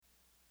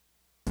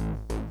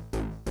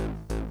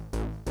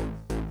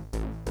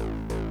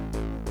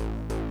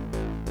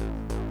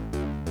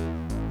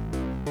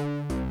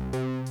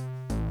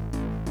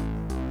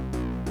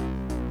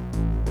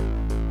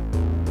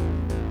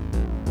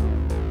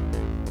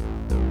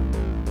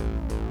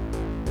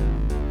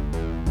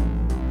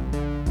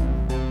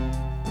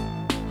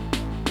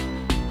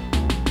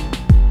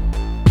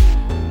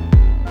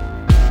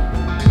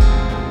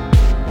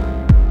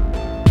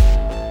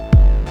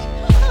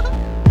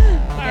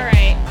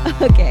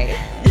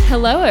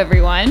Hello,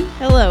 everyone.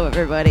 Hello,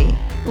 everybody.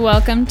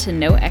 Welcome to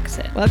No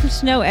Exit. Welcome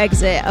to No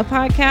Exit, a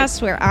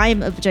podcast where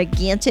I'm a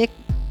gigantic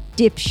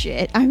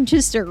dipshit. I'm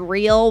just a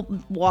real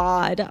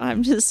wad.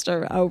 I'm just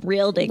a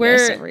real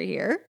dingus over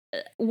here.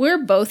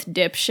 We're both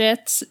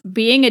dipshits.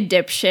 Being a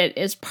dipshit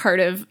is part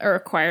of a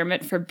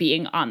requirement for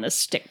being on the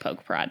Stick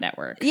Poke Prod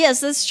network.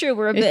 Yes, that's true.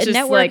 We're a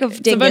network of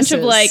dinguses.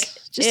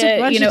 It's a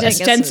bunch of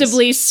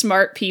ostensibly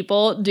smart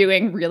people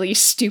doing really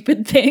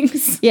stupid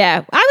things.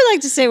 Yeah, I would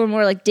like to say we're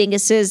more like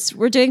dinguses.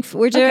 We're doing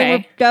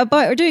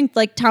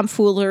like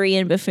tomfoolery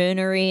and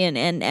buffoonery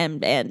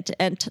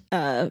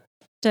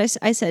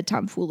I said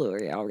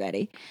tomfoolery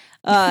already,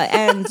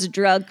 and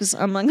drugs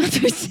among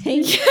other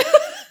things.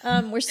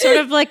 We're sort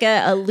of like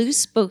a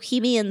loose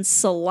bohemian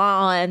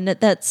salon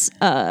that's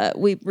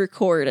we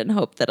record and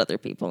hope that other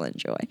people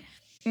enjoy.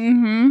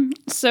 Mm-hmm.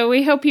 So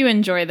we hope you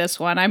enjoy this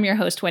one. I'm your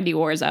host, Wendy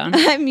Warzone.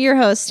 I'm your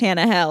host,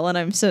 Hannah Hell, and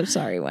I'm so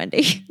sorry,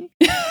 Wendy.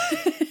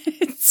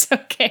 It's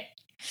okay.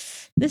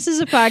 This is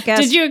a podcast.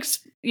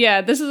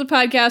 This is a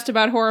podcast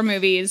about horror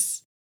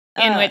movies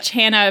in which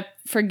Hannah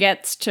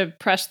forgets to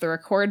press the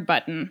record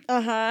button.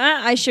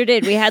 I sure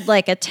did. We had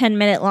like a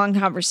 10-minute long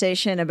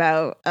conversation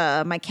about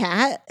my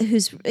cat,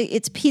 he's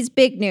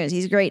big news.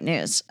 He's great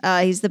news.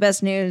 He's the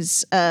best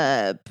news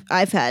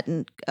I've had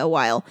in a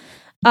while.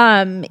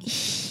 I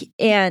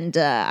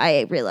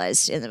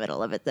realized in the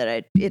middle of it that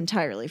I'd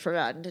entirely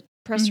forgotten to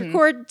press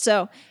record.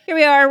 So here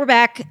we are. We're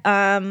back.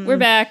 We're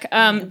back.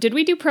 Did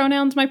we do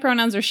pronouns? My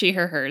pronouns are she,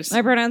 her, hers.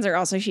 My pronouns are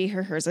also she,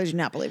 her, hers. I do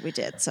not believe we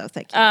did. So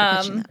thank you for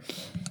catching that.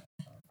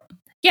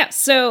 Yeah,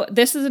 so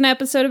this is an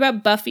episode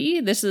about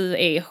Buffy. This is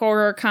a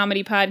horror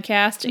comedy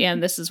podcast,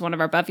 and this is one of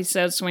our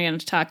Buffysodes, so we're going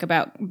to talk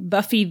about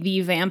Buffy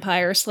the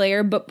Vampire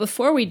Slayer. But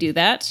before we do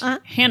that,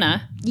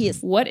 Hannah, yes,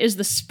 what is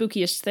the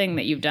spookiest thing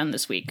that you've done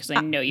this week? Because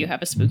I know you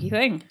have a spooky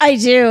thing. I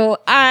do.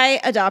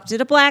 I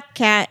adopted a black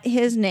cat.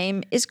 His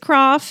name is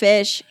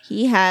Crawfish.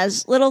 He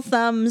has little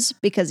thumbs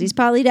because he's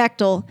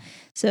polydactyl,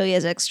 so he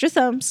has extra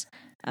thumbs.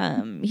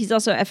 He's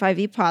also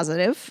FIV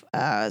positive,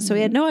 so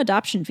he had no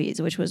adoption fees,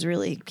 which was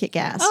really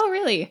kick-ass. Oh,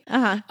 really?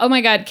 Oh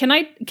my God. Can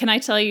I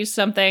tell you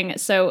something?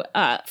 So,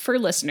 for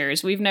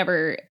listeners, we've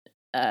never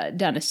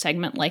done a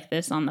segment like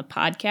this on the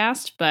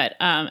podcast, but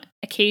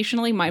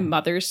occasionally my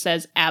mother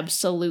says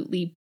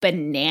absolutely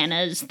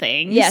bananas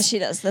things. Yeah, she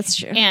does. That's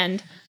true.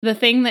 And the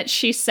thing that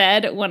she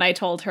said when I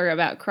told her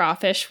about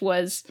Crawfish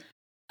was,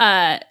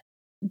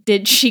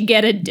 did she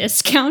get a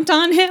discount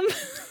on him?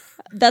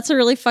 That's a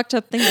really fucked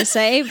up thing to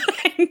say.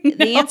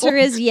 The answer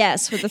is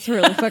yes, but that's a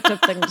really fucked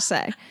up thing to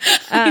say.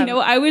 I know.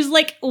 I was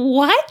like,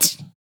 what?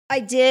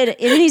 I did.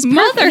 And he's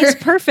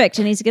perfect.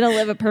 And he's going to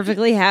live a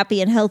perfectly happy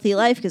and healthy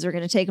life because we're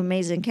going to take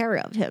amazing care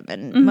of him.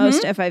 And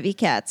most FIV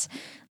cats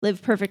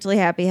live perfectly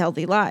happy,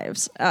 healthy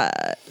lives.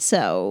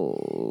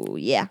 So,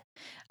 yeah.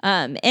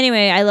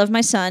 Anyway, I love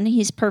my son.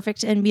 He's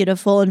perfect and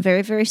beautiful and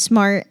very, very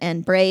smart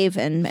and brave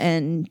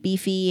and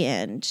beefy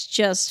and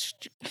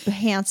just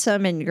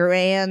handsome and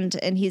grand.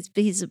 And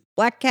he's a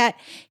black cat.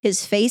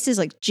 His face is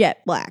like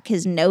jet black.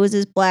 His nose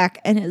is black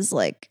and his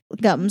like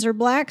gums are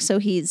black. So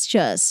he's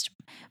just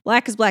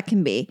black as black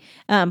can be.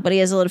 But he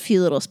has a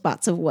few little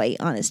spots of white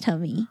on his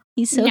tummy.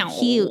 He's so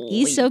cute.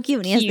 He's so cute.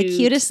 And he has the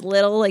cutest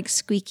little like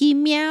squeaky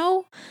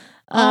meow.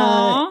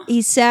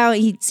 He's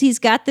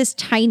got this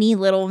tiny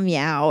little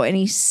meow and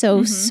he's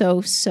so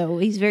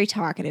he's very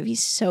talkative.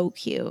 He's so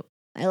cute.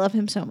 I love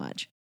him so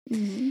much.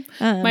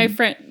 My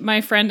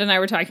friend and I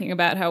were talking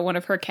about how one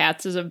of her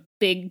cats is a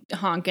big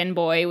honkin'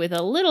 boy with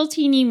a little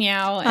teeny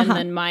meow, and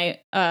then my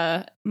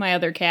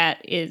other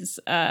cat is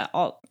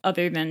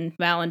other than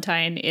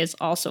Valentine is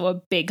also a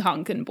big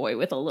honkin' boy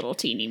with a little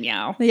teeny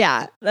meow.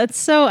 Yeah,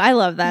 I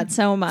love that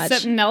so much.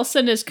 Except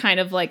Nelson is kind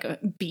of like a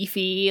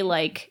beefy,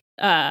 like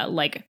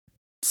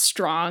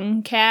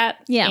strong cat.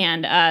 Yeah.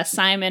 And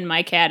Simon,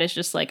 my cat, is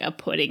just like a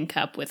pudding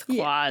cup with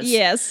claws.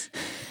 Yes.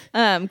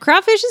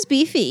 Crawfish is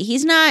beefy.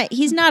 He's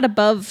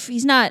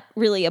not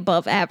really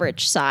above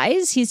average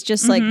size. He's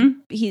just like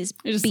he's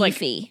just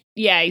beefy.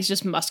 He's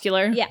just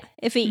muscular. Yeah.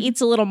 If he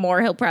eats a little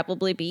more, he'll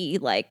probably be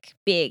like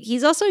big.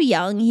 He's also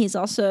young. He's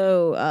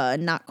also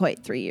not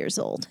quite 3 years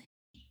old.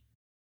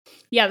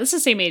 Yeah, this is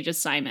the same age as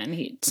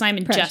Simon.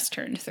 Simon just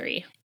turned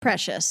 3.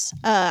 Precious.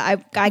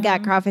 I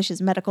got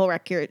Crawfish's medical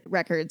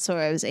record, so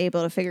I was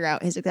able to figure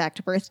out his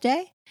exact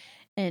birthday,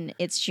 and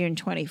it's June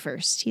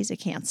 21st. He's a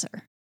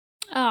Cancer.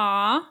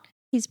 Aww.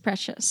 He's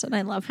precious, and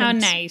I love him. How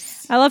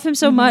nice. I love him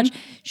so much.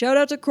 Shout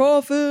out to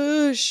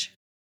Crawfish.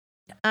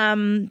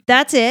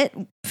 That's it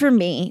for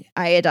me.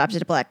 I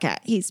adopted a black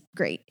cat. He's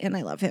great, and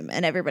I love him,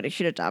 and everybody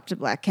should adopt a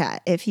black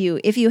cat. If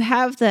you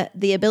have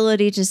the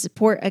ability to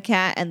support a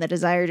cat and the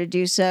desire to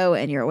do so,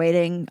 and you're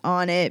waiting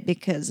on it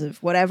because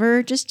of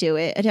whatever, just do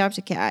it. Adopt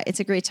a cat. It's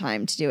a great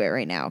time to do it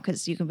right now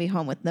because you can be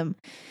home with them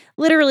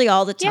literally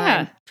all the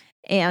time.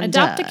 Yeah. And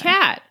adopt a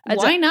cat.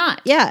 Why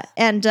not? Yeah,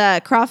 and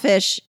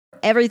Crawfish.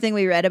 Everything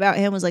we read about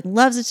him was like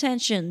loves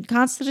attention,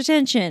 constant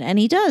attention, and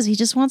he does. He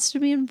just wants to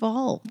be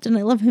involved, and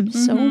I love him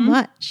so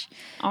much.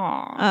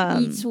 Aw,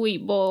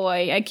 sweet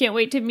boy! I can't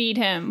wait to meet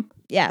him.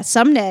 Yeah,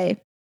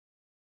 someday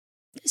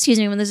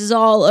when this is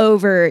all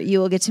over, you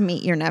will get to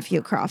meet your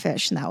nephew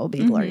Crawfish, and that will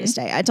be a glorious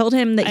day. I told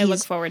him that I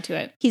look forward to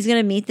it. He's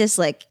going to meet this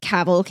like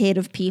cavalcade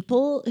of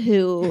people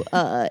who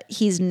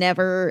he's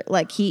never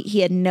like he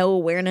had no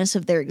awareness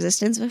of their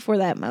existence before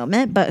that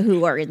moment, but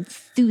who are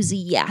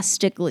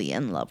enthusiastically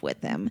in love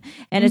with him.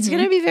 And it's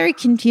going to be very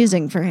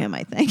confusing for him,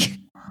 I think.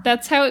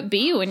 That's how it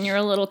be when you're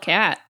a little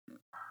cat.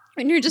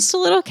 When you're just a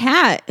little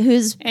cat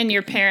and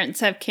your parents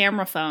have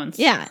camera phones.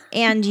 Yeah,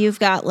 and you've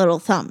got little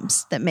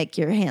thumbs that make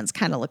your hands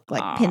kind of look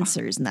like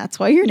pincers, and that's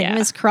why your name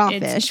is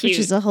Crawfish, which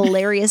is a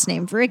hilarious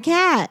name for a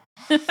cat.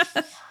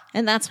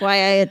 And that's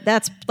why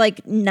that's like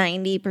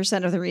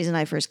 90% of the reason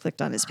I first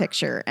clicked on his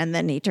picture, and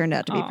then he turned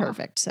out to be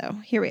perfect. So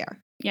here we are.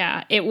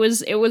 Yeah, it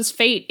was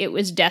fate. It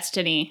was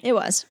destiny. It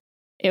was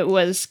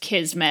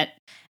kismet.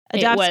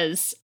 It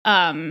was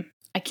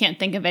I can't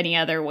think of any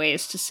other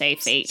ways to say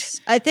fate.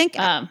 I think,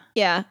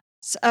 yeah.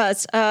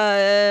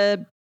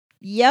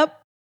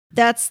 Yep.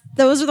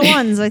 Those are the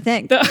ones, I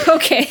think.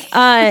 Okay.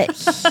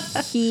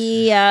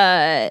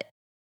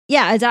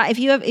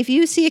 If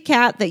you see a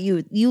cat that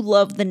you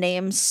love the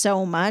name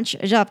so much,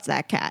 adopt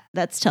that cat.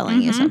 That's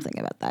telling you something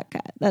about that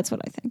cat. That's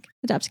what I think.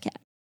 Adopt a cat.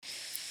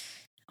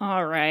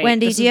 All right,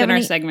 Wendy, do you have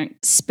any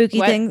segment spooky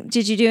thing?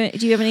 Do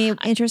you have any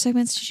intro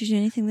segments? Did you do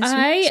anything this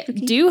week? I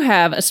do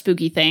have a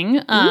spooky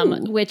thing,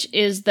 which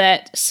is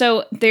that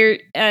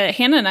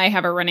Hannah and I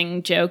have a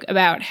running joke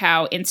about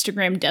how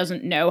Instagram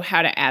doesn't know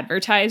how to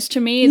advertise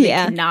to me. They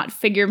cannot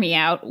figure me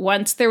out.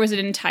 Once there was an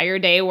entire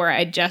day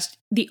where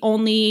the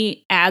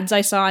only ads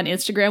I saw on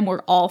Instagram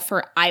were all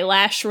for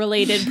eyelash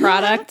related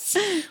products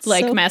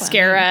like so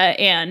mascara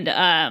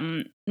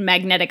and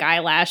magnetic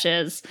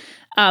eyelashes.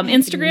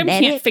 Instagram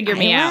can't figure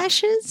me out.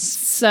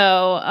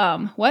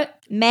 So, what?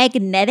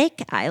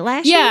 Magnetic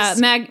eyelashes? Yeah,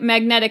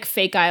 magnetic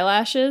fake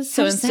eyelashes.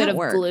 So instead of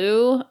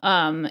glue,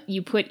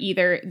 you put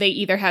they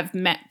either have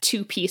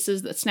two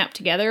pieces that snap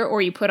together,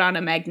 or you put on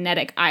a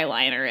magnetic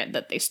eyeliner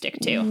that they stick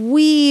to.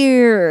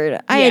 Weird.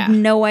 I had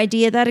no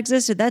idea that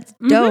existed. That's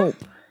dope.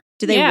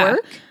 Do they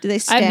work? Do they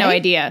stay? I have no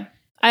idea.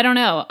 I don't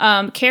know.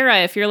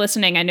 Kara, if you're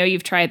listening, I know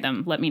you've tried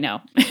them. Let me know.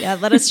 Yeah,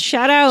 let us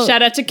shout out.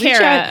 Shout out to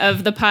Kara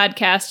of the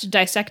podcast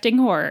Dissecting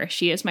Horror.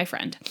 She is my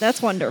friend.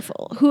 That's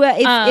wonderful.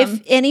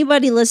 If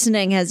anybody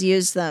listening has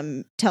used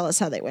them, tell us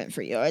how they went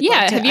for you. Have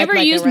you ever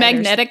used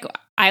magnetic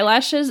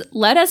eyelashes?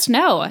 Let us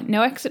know.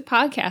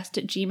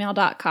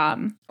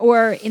 noexitpodcast@gmail.com.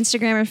 Or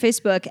Instagram or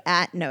Facebook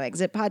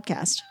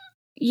 @noexitpodcast.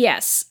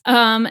 Yes.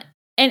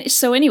 And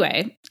so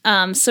anyway,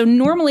 so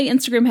normally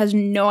Instagram has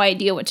no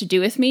idea what to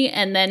do with me.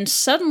 And then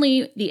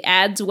suddenly the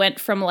ads went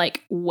from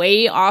like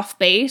way off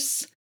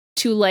base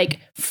to like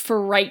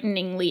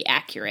frighteningly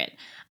accurate.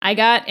 I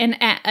got an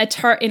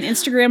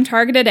Instagram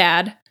targeted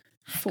ad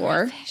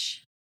for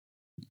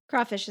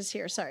Crawfish is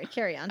here. Sorry,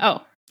 carry on.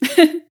 Oh,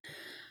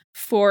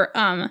 for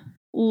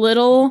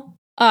little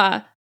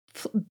bat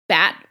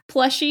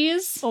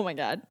plushies. Oh my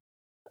God.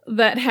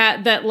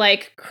 That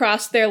like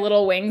cross their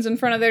little wings in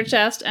front of their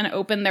chest and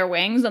open their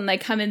wings, and they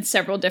come in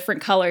several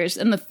different colors.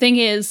 And the thing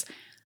is,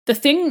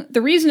 the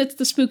reason it's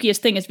the spookiest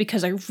thing is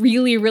because I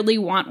really, really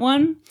want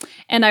one,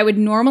 and I would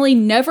normally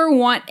never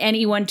want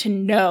anyone to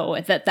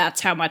know that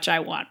that's how much I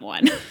want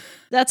one.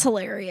 That's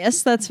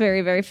hilarious. That's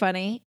very, very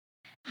funny.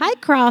 Hi,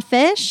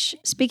 Crawfish.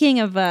 Speaking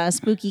of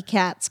spooky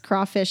cats,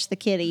 Crawfish the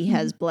kitty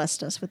has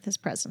blessed us with his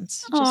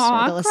presence. Just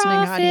so the listening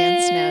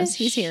audience knows,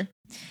 he's here.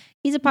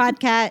 He's a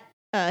podcat.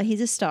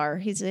 He's a star.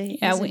 He's a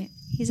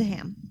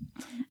ham.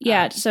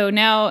 Yeah. So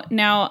now,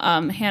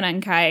 Hannah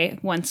and Kai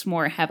once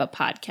more have a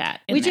podcat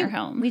in their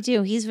home. We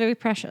do. He's very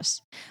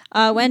precious.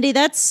 Wendy,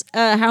 that's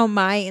how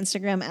my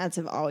Instagram ads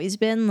have always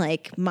been.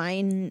 Like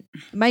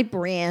my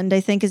brand, I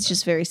think, is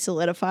just very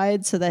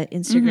solidified, so that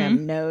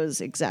Instagram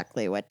knows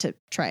exactly what to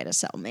try to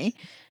sell me.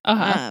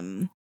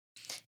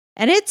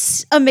 And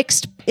it's a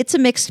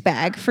mixed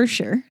bag for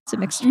sure. It's a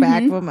mixed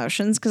bag of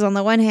emotions, because on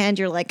the one hand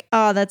you're like,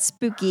 oh, that's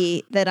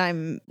spooky that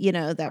I'm,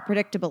 that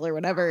predictable or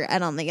whatever.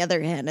 And on the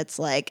other hand, it's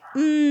like,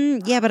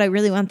 yeah, but I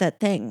really want that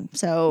thing.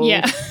 So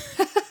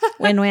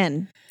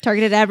win-win.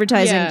 Targeted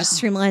advertising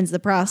just streamlines the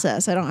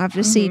process. I don't have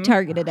to see I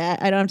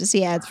don't have to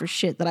see ads for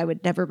shit that I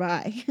would never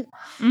buy.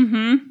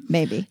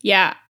 Maybe.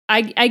 Yeah.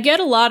 I get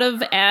a lot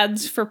of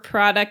ads for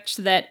products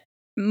that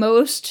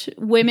most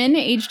women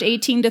aged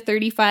 18 to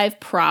 35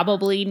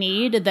 probably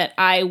need that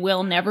I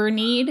will never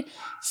need.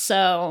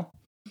 So,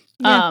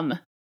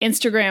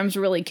 Instagram's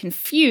really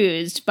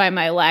confused by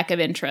my lack of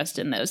interest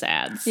in those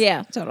ads.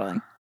 Yeah, totally.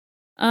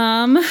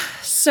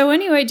 So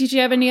anyway, did you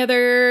have any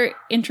other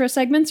intro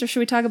segments, or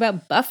should we talk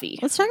about Buffy?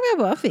 Let's talk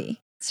about Buffy.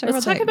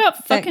 Let's talk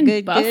about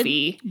fucking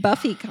Buffy. Good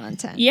Buffy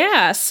content.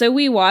 Yeah, so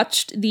we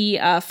watched the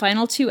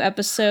final 2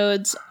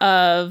 episodes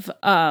of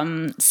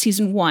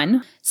season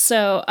 1.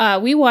 So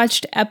we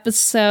watched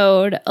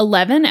episode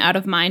 11, Out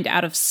of Mind,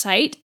 Out of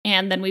Sight,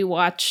 and then we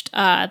watched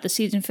the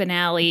season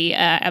finale,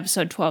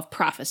 episode 12,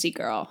 Prophecy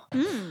Girl.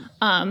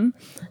 And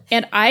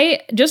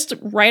I just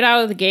right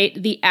out of the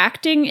gate, the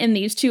acting in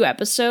these 2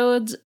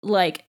 episodes,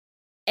 like,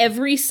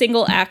 every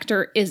single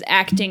actor is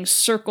acting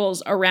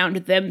circles around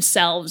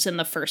themselves in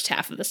the first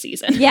half of the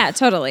season. Yeah,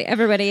 totally.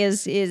 Everybody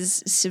is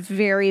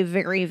very,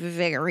 very,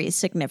 very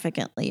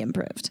significantly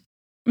improved.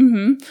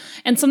 Mm-hmm.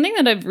 And something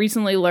that I've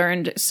recently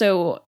learned,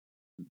 so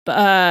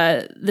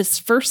this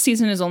first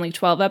season is only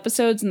 12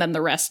 episodes, and then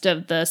the rest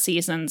of the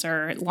seasons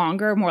are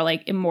longer, more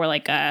like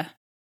a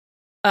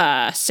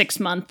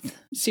 6-month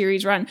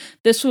series run.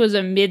 This was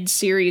a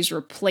mid-series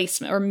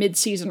replacement or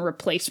mid-season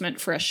replacement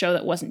for a show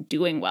that wasn't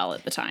doing well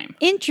at the time.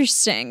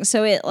 Interesting.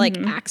 So it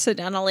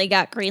accidentally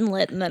got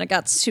greenlit and then it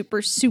got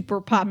super,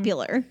 super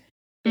popular.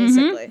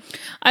 Basically. Mm-hmm.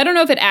 I don't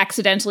know if it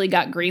accidentally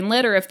got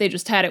greenlit or if they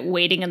just had it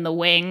waiting in the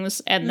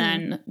wings and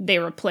then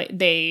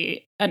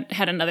they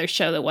had another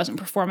show that wasn't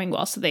performing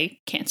well, so they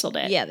canceled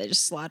it. Yeah, they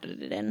just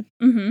slotted it in.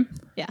 Mm-hmm.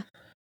 Yeah.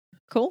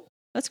 Cool.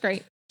 That's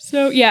great.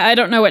 So, yeah, I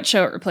don't know what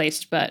show it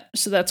replaced, but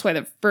so that's why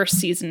the first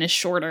season is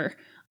shorter.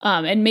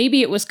 And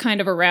maybe it was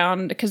kind of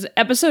around, because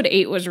episode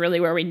 8 was really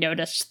where we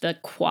noticed the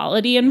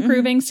quality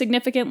improving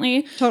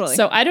significantly. Totally.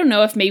 So I don't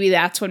know if maybe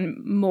that's when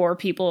more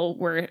people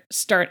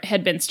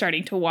had been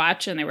starting to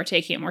watch and they were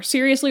taking it more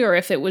seriously, or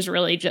if it was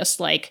really just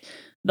like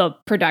the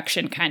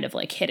production kind of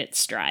like hit its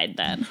stride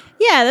then.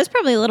 Yeah, that's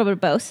probably a little bit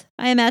of both,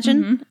 I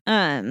imagine.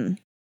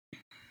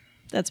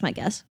 That's my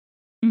guess.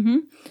 Mm-hmm.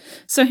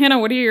 So Hannah,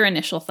 what are your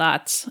initial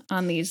thoughts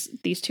on these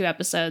 2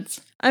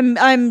 episodes?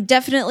 I'm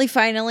definitely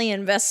finally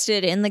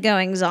invested in the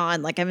goings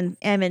on. Like I'm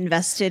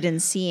invested in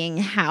seeing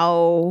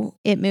how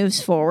it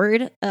moves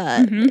forward.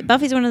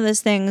 Buffy's one of those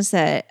things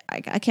that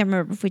I can't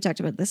remember if we talked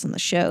about this on the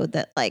show,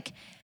 that like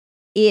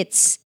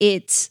it's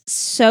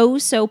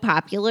so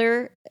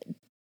popular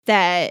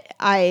that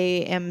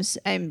I'm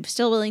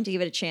still willing to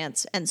give it a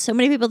chance. And so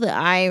many people that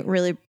I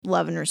really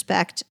love and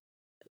respect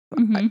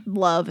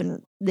love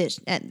and this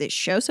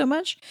show so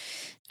much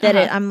that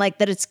I'm like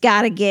that it's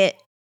got to get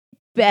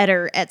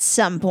better at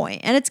some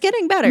point, and it's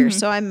getting better.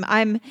 So I'm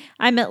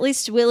at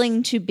least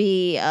willing to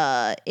be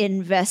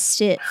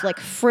invested, like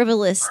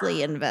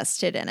frivolously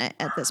invested in it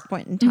at this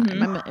point in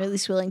time. I'm at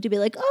least willing to be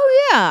like,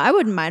 oh yeah, I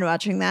wouldn't mind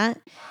watching that.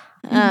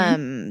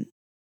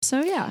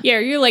 So yeah,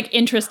 you're like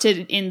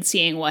interested in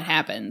seeing what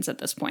happens at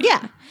this point.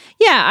 Yeah.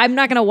 I'm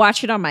not gonna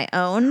watch it on my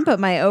own, but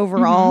my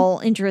overall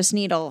interest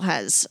needle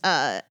has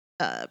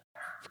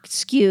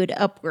skewed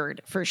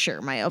upward for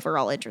sure. My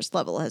overall interest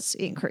level has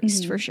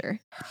increased for sure.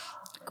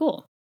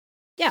 Cool.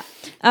 Yeah.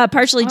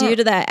 Partially due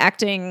to that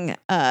acting,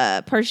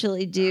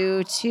 partially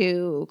due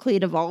to Clea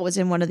Duvall was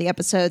in one of the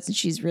episodes and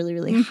she's really,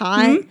 really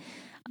hot.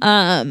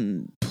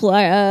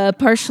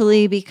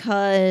 Partially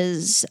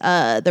because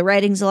the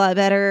writing's a lot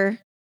better.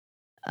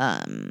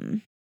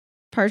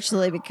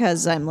 Partially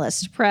because I'm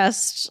less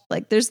depressed.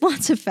 Like there's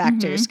lots of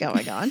factors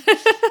going on.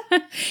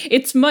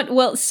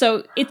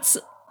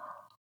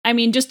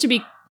 Just to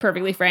be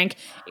perfectly frank,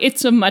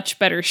 it's a much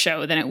better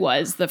show than it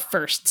was the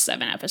first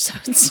 7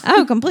 episodes.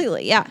 Oh,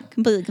 completely. Yeah,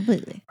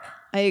 completely.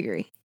 I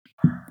agree.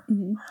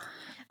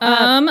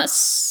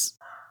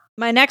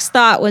 My next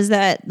thought was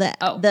that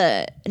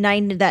the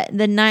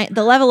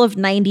level of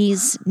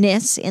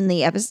 90s-ness in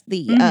the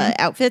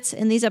outfits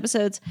in these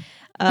episodes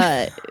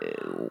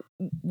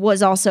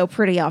was also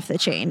pretty off the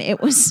chain.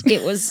 It was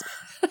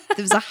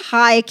a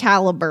high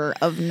caliber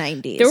of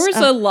 90s. There was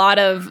a lot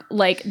of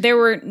like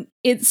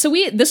this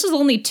was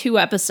only 2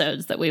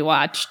 episodes that we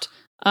watched,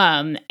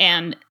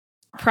 and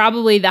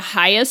probably the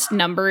highest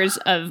numbers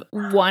of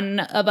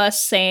one of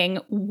us saying,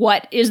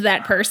 "What is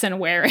that person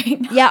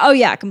wearing?" Yeah. Oh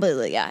yeah.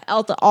 Completely. Yeah.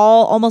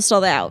 Almost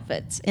all the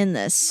outfits in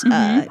this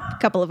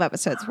couple of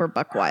episodes were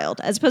buck wild,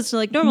 as opposed to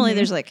like normally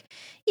there's like,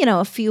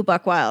 a few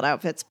buck wild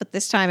outfits, but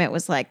this time it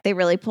was like they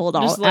really pulled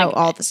out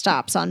all the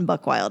stops on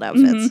buck wild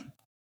outfits.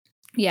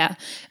 Yeah.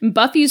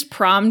 Buffy's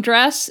prom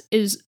dress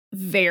is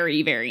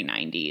very, very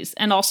 90s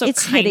and also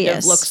it's kind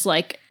of looks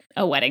like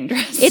a wedding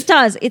dress. It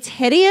does. It's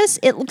hideous.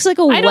 It looks like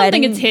I don't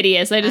think it's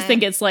hideous. I just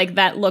think it's like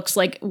that looks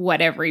like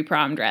what every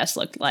prom dress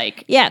looked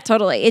like. Yeah,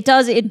 totally. It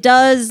does. It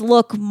does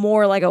look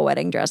more like a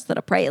wedding dress than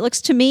a parade. It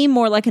looks to me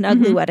more like an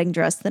ugly wedding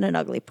dress than an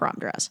ugly prom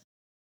dress.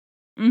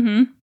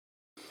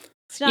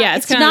 It's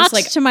not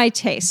like to my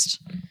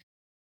taste.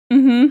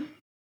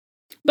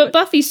 But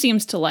Buffy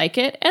seems to like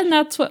it, and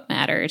that's what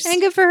matters.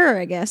 And good for her,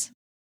 I guess.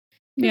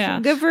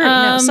 Good for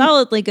her.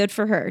 Solidly good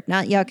for her.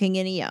 Not yucking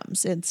any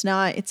yums. It's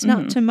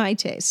not to my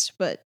taste,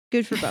 but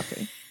good for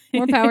Buffy.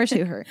 More power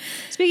to her.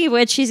 Speaking of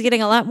which, she's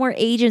getting a lot more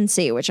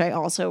agency, which I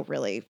also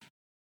really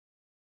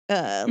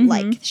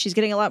like. She's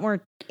getting a lot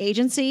more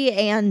agency,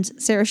 and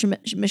Sarah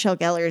Michelle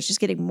Gellar is just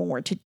getting more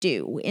to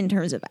do in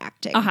terms of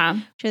acting. Which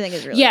I think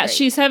is really great.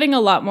 She's having a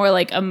lot more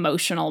like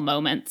emotional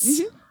moments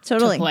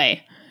totally. to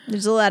play.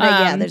 There's a lot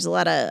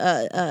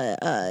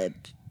of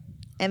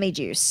Emmy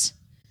juice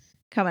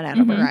coming out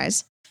of her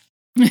eyes.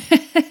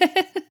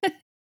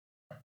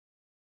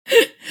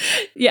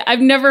 Yeah, I've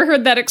never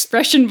heard that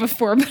expression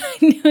before, but I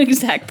knew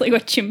exactly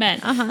what you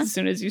meant as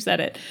soon as you said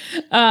it.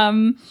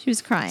 She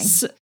was crying.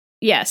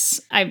 Yes,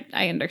 I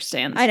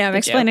understand. I know, I'm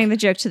explaining the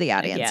joke to the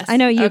audience. I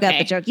know you got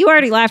the joke. You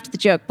already laughed at the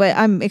joke, but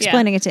I'm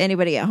explaining it to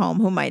anybody at home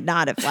who might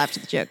not have laughed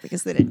at the joke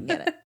because they didn't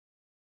get it.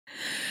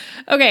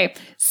 Okay,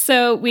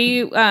 so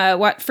we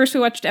first we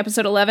watched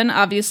episode 11,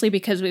 obviously,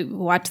 because we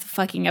watched the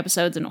fucking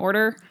episodes in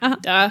order.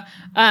 Duh.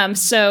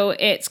 So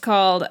it's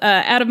called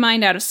Out of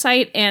Mind, Out of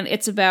Sight, and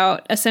it's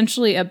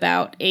essentially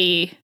about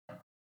a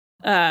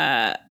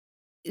bunch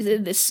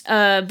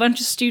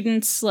of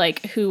students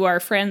like who are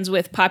friends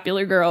with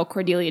popular girl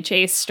Cordelia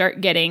Chase start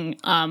getting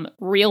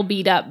real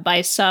beat up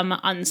by some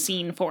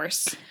unseen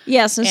force.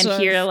 Yes, and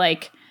hear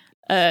like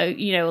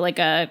like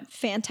a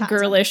phantasm,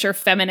 girlish or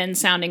feminine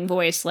sounding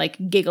voice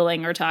like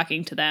giggling or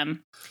talking to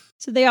them.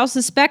 So they all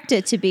suspect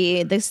it to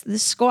be the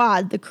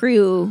squad, the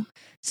crew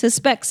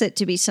suspects it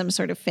to be some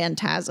sort of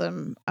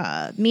phantasm.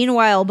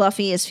 Meanwhile,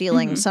 Buffy is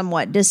feeling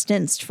somewhat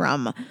distanced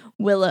from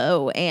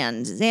Willow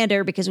and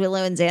Xander because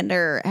Willow and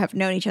Xander have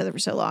known each other for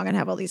so long and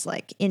have all these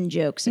like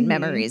in-jokes and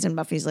memories, and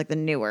Buffy's like the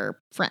newer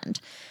friend.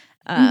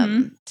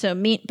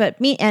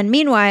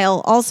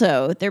 Meanwhile,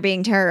 also they're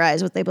being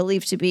terrorized by what they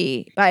believe to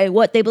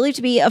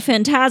be a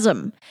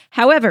phantasm.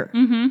 However,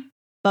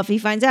 Buffy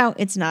finds out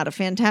it's not a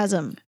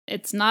phantasm.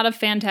 It's not a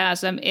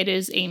phantasm. It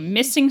is a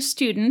missing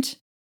student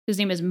whose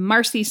name is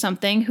Marcy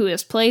something, who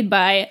is played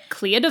by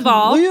Clea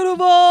Duvall.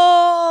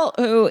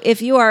 Who,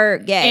 if you are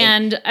gay,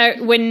 and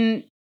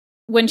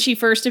when she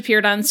first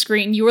appeared on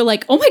screen, you were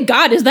like, "Oh my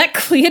God, is that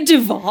Clea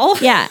Duvall?"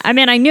 Yeah, I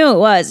mean, I knew it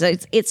was.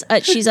 It's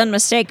she's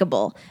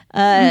unmistakable.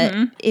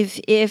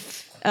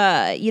 If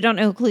you don't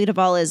know who Clea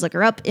Duvall is, look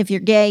her up. If you're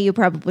gay, you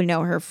probably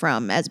know her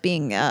from as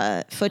being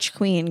Futch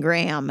Queen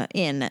Graham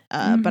in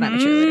But I'm a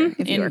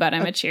Cheerleader. But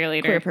I'm a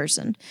Cheerleader, queer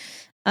person.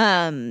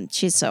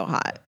 She's so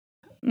hot.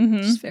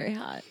 She's very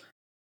hot.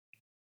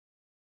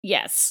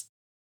 Yes.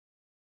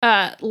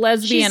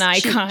 Lesbian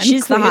icon.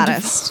 She's the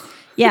hottest.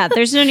 Yeah,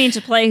 there's no need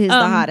to play who's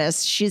the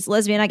hottest. She's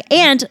lesbian icon.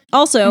 And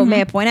also,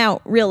 may I point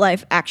out, real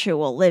life,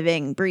 actual,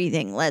 living,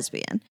 breathing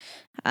lesbian.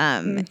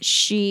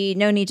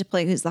 No need to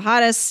play who's the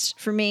hottest.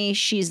 For me,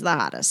 she's the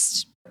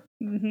hottest.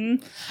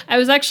 I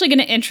was actually going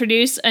to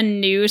introduce a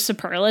new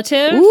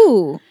superlative.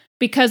 Ooh.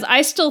 Because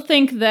I still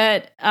think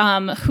that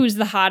who's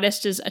the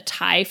hottest is a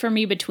tie for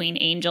me between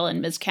Angel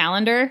and Ms.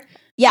 Calendar.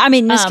 Yeah, I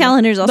mean, Ms.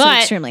 Calendar is also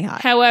extremely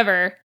hot.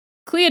 However,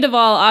 Clea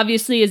Duvall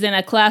obviously is in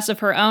a class of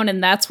her own,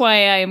 and that's why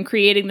I am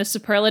creating the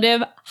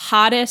superlative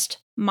hottest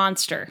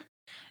monster.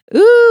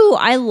 Ooh,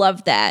 I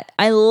love that.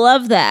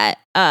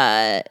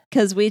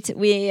 Because we talk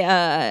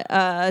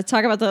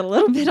about that a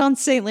little bit on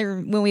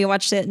Sailor when we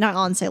watched it. Not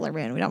on Sailor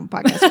Moon. We don't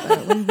have a podcast,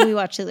 but when we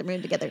watched Sailor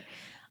Moon together.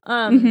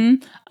 A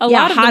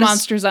lot of the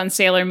monsters on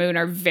Sailor Moon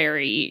are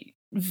very,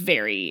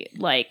 very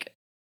like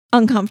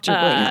uncomfortably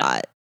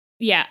hot.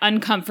 Yeah,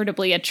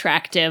 uncomfortably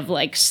attractive,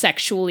 like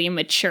sexually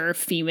mature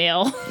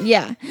female.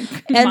 Yeah.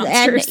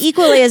 and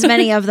equally as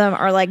many of them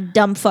are like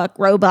dumb fuck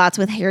robots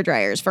with hair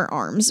dryers for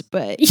arms,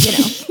 but you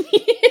know.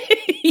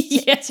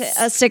 Yes.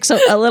 A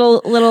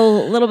little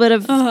bit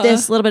of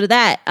this, a little bit of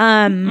that.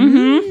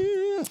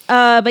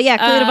 But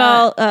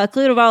yeah,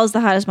 Clea Duvall is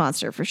the hottest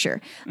monster for sure.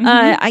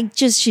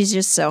 She's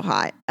just so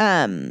hot.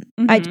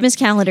 Miss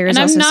Calendar is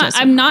also so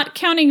I'm not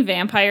counting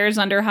vampires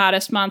under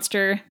hottest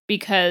monster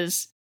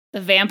because the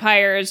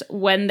vampires,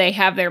 when they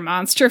have their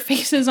monster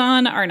faces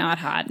on, are not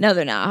hot. No,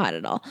 they're not hot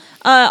at all.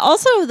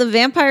 Also, the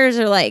vampires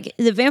are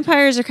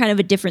kind of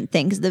a different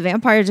thing because the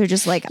vampires are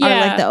just like are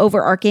like the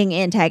overarching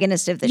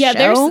antagonist of the show.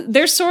 Yeah,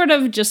 they're sort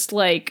of just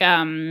like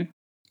they're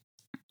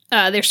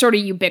sort of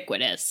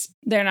ubiquitous.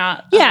 They're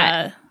not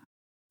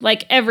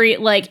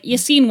you've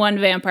seen one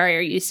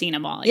vampire, you've seen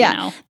them all. Yeah, you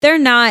know? They're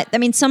not. I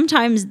mean,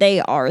 sometimes they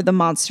are the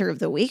monster of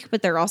the week,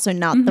 but they're also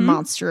not the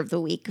monster of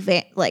the week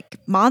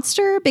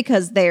monster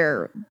because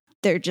they're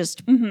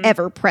just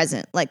ever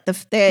present. Like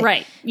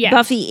right. Yeah.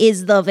 Buffy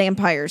is the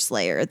vampire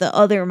slayer. The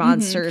other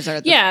monsters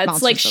are the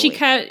it's like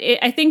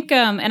I think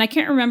and I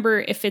can't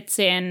remember if it's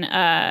in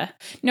I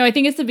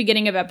think it's the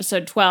beginning of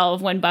episode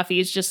 12 when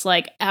Buffy's just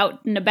like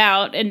out and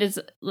about and is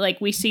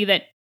like we see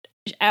that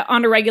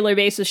on a regular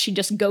basis she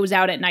just goes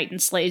out at night and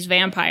slays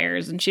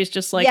vampires and she's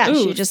just like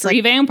she just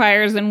 3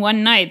 vampires in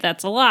one night,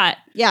 that's a lot.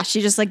 Yeah,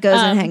 she just like goes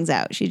and hangs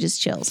out. She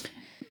just chills.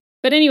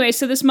 But anyway,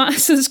 so this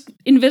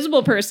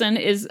invisible person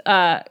is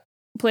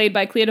played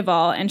by Clea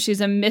Duvall, and she's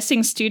a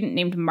missing student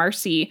named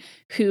Marcy,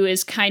 who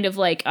is kind of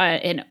like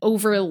an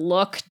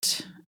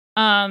overlooked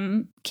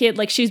kid.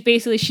 Like she's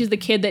the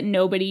kid that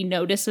nobody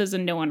notices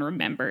and no one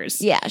remembers.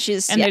 Yeah,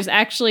 there's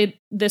actually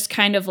this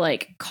kind of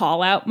like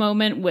call out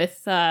moment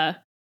with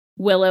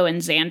Willow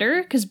and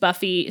Xander because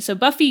Buffy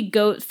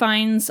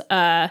finds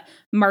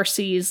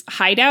Marcy's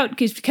hideout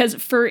because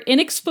for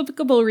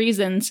inexplicable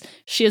reasons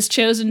she has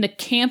chosen to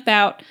camp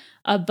out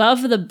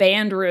above the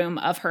band room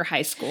of her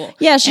high school.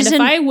 Yeah,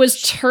 I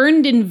was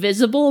turned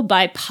invisible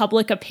by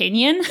public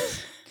opinion,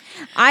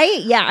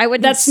 I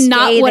would. That's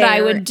not what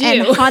I would do.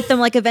 And haunt them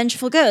like a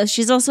vengeful ghost.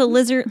 She's also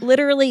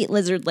literally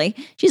lizardly.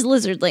 She's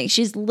lizardly.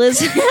 She's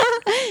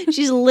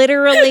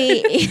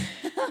literally.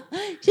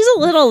 She's a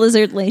little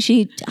lizardly.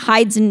 She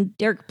hides in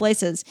dark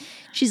places.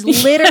 She's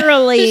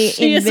literally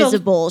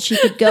invisible. She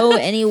could go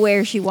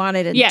anywhere she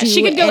wanted. And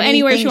she could go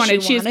anywhere she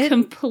wanted. She's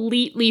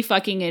completely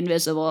fucking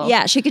invisible.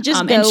 Yeah, she could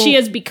just go. And she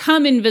has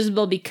become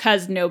invisible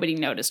because nobody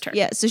noticed her.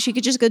 Yeah, so she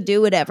could just go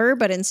do whatever,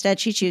 but instead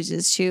she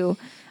chooses to,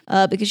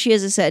 because she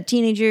is a sad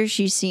teenager,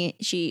 she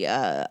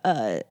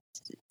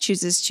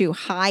chooses to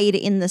hide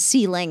in the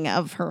ceiling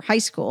of her high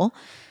school.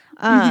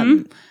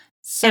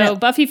 So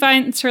Buffy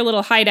finds her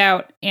little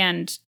hideout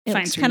and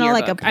finds her yearbook.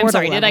 Like a portal. I'm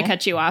sorry, did I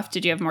cut you off?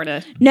 Did you have more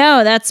to?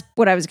 No, that's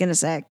what I was going to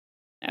say.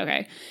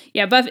 Okay.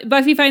 Yeah,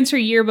 Buffy finds her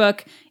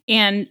yearbook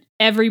and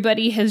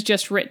everybody has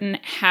just written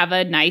 "Have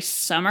a nice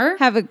summer."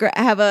 Have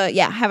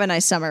a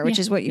nice summer, which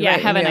is what you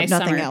write. Have a nice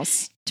nothing summer.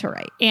 Else to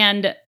write.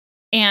 And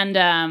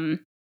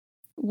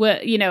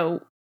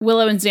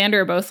Willow and Xander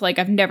are both like,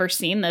 I've never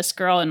seen this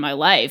girl in my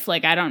life.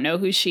 Like, I don't know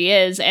who she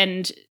is.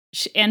 And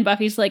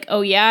Buffy's like,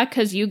 oh yeah,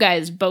 because you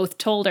guys both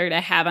told her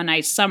to have a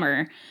nice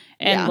summer.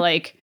 And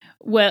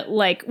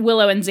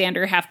Willow and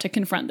Xander have to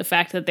confront the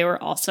fact that they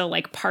were also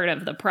like part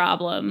of the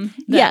problem.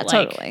 That,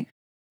 totally.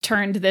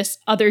 Turned this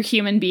other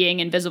human being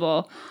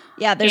invisible.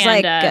 Yeah, there's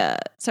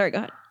sorry, go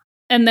ahead.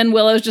 And then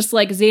Willow's just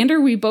like,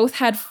 Xander, we both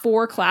had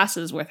 4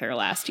 classes with her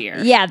last year.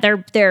 Yeah,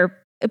 they're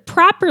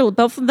properly,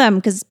 both of them,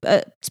 because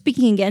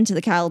speaking again to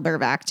the caliber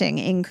of acting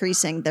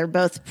increasing, they're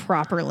both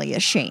properly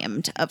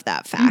ashamed of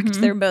that fact.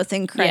 They're both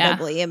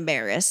incredibly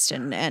embarrassed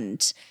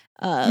and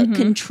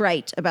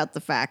contrite about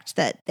the fact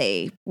that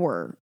they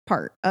were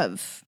part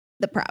of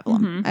the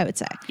problem, I would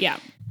say. Yeah.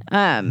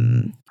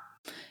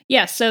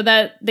 So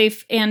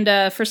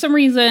that for some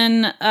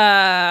reason,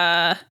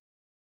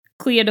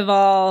 Clea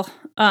Duvall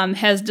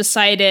has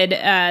decided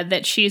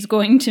that she's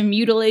going to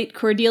mutilate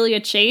Cordelia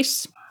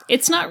Chase.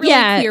 It's not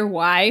really clear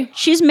why.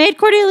 She's made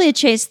Cordelia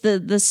Chase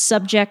the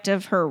subject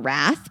of her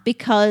wrath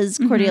because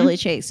Cordelia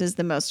Chase is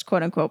the most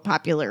quote unquote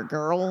popular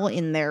girl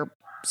in their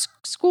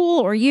school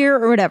or year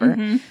or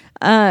whatever.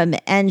 And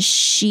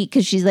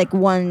because she's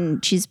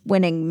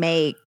winning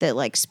May,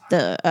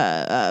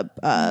 the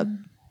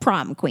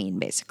prom queen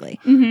basically.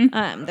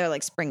 They're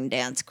like spring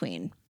dance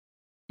queen.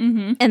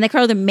 And they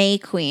call her the May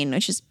Queen,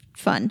 which is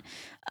fun.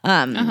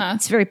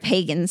 It's very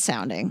pagan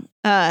sounding.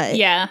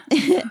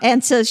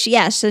 And so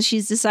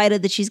she's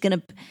decided that she's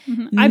gonna.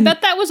 I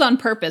bet that was on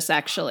purpose,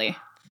 actually.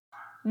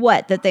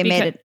 What that they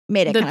made it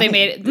that they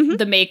made it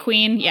the May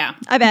Queen. Yeah,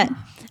 I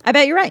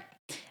bet you're right.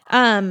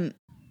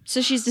 So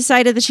she's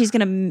decided that she's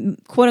gonna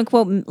quote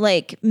unquote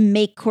like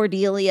make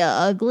Cordelia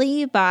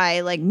ugly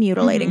by like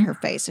mutilating her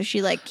face. So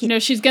she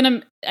she's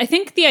gonna. I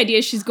think the idea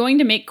is she's going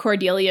to make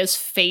Cordelia's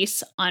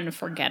face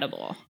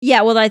unforgettable.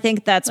 Yeah, well, I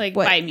think that's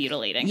by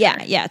mutilating. Yeah,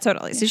 her. Yeah,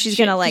 totally. So she's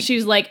gonna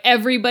she's like,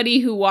 everybody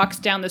who walks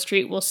down the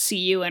street will see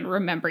you and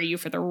remember you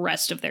for the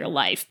rest of their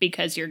life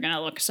because you're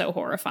gonna look so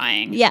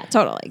horrifying. Yeah,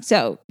 totally.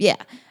 So yeah.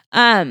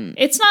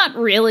 It's not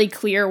really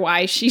clear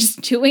why she's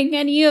doing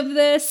any of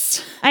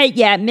this.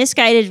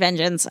 Misguided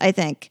vengeance, I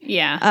think.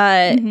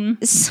 Yeah.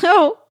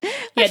 So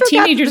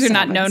teenagers are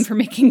not known for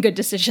making good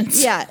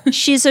decisions. Yeah.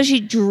 She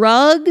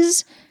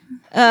drugs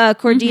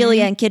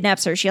Cordelia and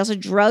kidnaps her. She also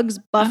drugs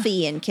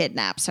Buffy and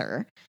kidnaps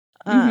her.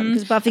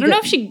 Because Buffy I don't know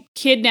if she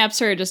kidnaps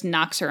her or just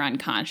knocks her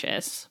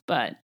unconscious,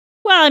 but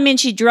well, I mean,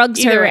 she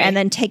drugs her and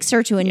then takes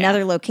her to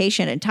another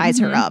location and ties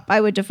her up. I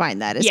would define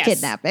that as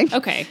kidnapping.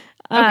 Okay.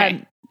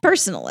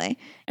 Personally,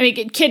 I mean,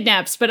 it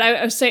kidnaps, but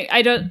I was saying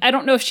I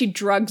don't know if she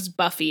drugs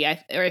Buffy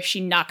or if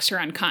she knocks her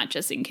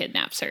unconscious and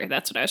kidnaps her.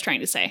 That's what I was trying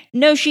to say.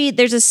 No,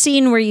 there's a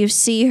scene where you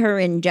see her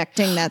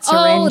injecting that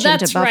syringe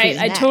into Buffy's right.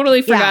 neck. I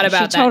totally forgot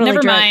about that. Totally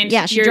Never mind.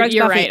 Yeah, she drugs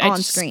you're Buffy right. on I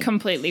just screen.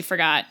 Completely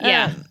forgot.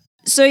 Yeah.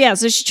 So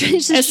she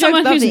as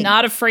someone who's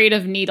not afraid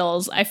of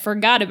needles, I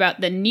forgot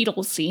about the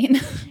needle scene.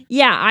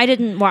 Yeah, I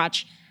didn't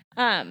watch.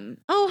 Oh,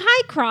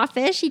 hi,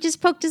 Crawfish. He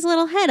just poked his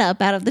little head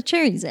up out of the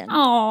chair he's in.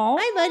 Oh,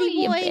 hi,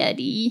 buddy boy.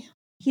 Buddy.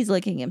 He's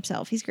licking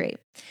himself. He's great.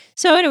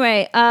 So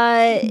anyway,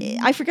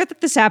 I forgot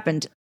that this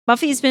happened.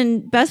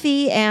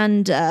 Buffy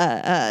and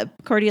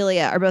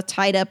Cordelia are both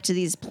tied up to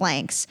these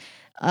planks.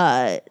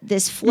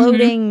 This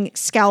floating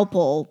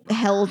scalpel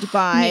held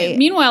by...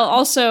 Meanwhile,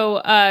 also,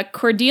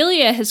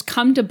 Cordelia has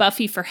come to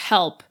Buffy for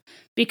help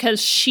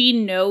because she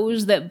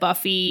knows that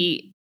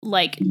Buffy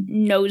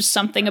knows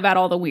something about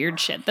all the weird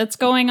shit that's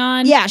going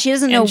on. Yeah, she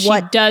doesn't know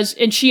what she does,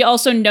 and she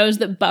also knows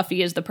that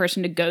Buffy is the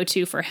person to go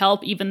to for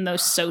help, even though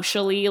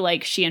socially,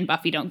 she and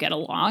Buffy don't get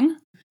along.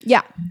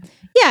 Yeah,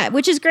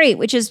 which is great.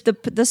 Which is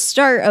the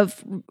start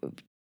of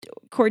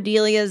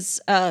Cordelia's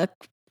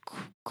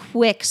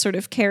quick sort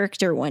of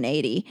character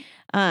 180.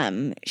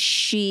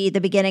 The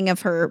beginning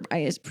of her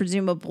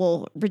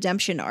presumable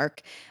redemption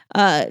arc.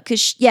 So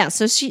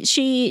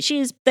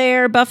she's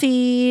there.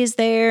 Buffy's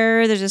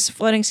there. There's this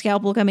floating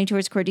scalpel coming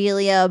towards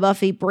Cordelia.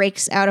 Buffy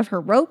breaks out of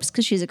her ropes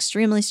because she's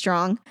extremely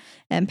strong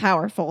and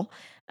powerful.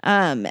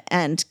 And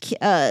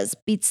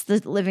beats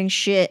the living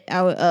shit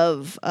out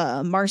of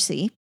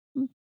Marcy.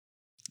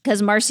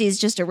 because Marcy is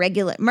just a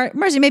regular.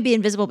 Marcy may be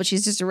invisible, but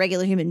she's just a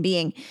regular human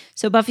being.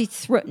 So Buffy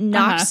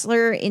knocks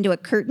her into a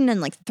curtain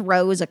and like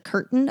throws a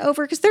curtain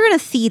over because they're in a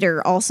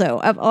theater. Also,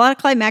 a lot of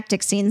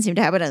climactic scenes seem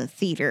to happen in a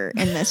theater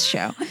in this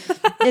show.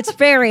 It's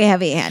very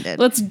heavy-handed.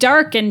 Well, it's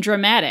dark and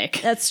dramatic.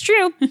 That's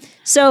true.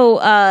 So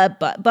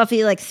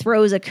Buffy like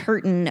throws a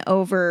curtain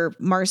over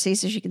Marcy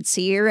so she can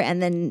see her,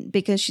 and then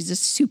because she's a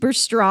super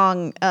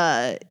strong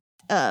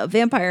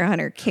vampire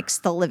hunter, kicks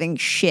the living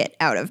shit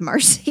out of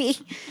Marcy.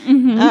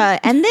 Mm-hmm.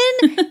 And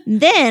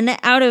then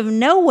out of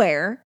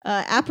nowhere,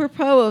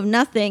 apropos of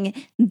nothing,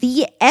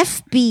 the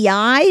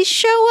FBI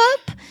show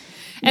up.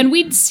 And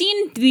we'd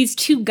seen these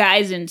two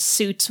guys in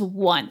suits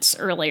once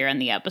earlier in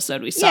the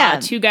episode. We saw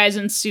two guys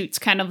in suits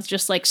kind of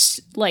just like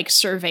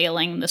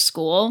surveilling the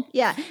school.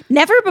 Yeah.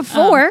 Never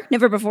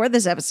before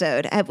this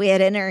episode have we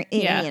had any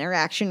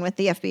interaction with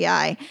the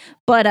FBI.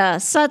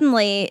 But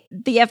suddenly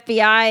the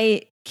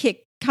FBI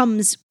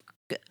comes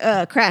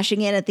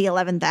crashing in at the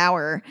 11th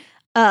hour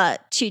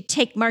to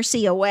take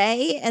Marcy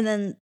away. And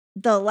then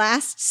the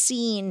last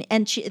scene,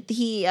 and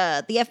the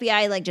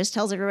FBI like just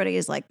tells everybody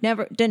is like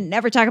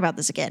never talk about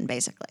this again,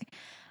 basically.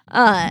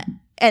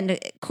 And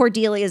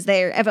Cordelia is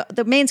there.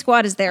 The main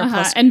squad is there.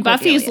 Plus and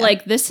Cordelia. Buffy's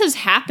like, this has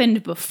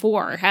happened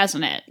before,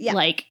 hasn't it? Yeah.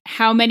 Like,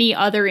 how many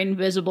other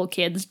invisible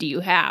kids do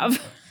you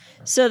have?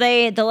 So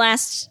the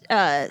last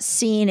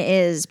scene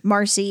is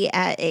Marcy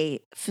at a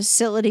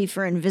facility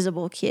for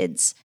invisible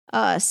kids,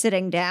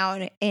 sitting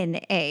down in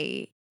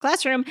a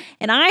classroom.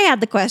 And I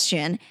had the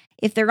question,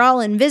 if they're all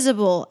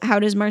invisible, how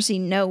does Marcy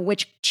know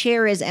which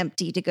chair is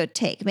empty to go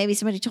take? Maybe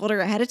somebody told her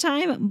ahead of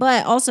time,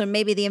 but also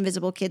maybe the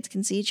invisible kids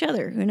can see each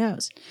other. Who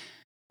knows?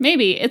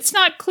 Maybe. It's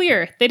not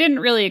clear. They didn't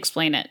really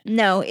explain it.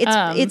 No,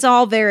 it's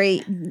all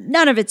very,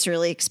 none of it's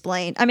really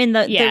explained. I mean,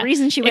 the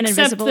reason she went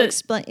invisible,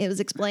 it was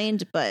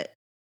explained, but.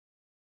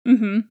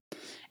 Mm-hmm.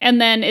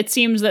 And then it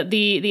seems that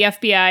the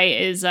FBI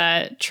is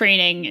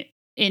training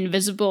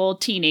invisible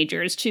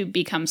teenagers to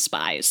become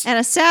spies and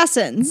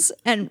assassins.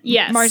 And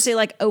Marcy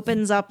like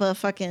opens up a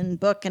fucking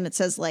book and it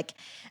says like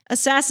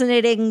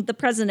assassinating the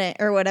president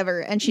or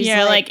whatever, and she's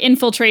like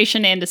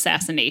infiltration and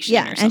assassination.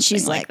 Yeah, or something and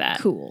she's like that.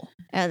 Cool.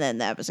 And then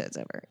the episode's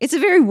over. It's a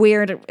very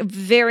weird,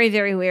 very,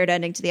 very weird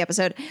ending to the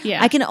episode.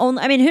 Yeah.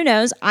 Who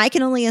knows?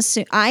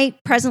 I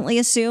presently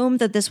assume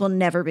that this will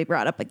never be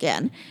brought up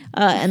again,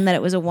 and that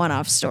it was a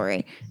one-off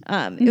story.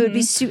 It would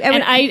be,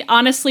 I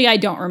honestly, I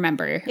don't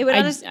remember.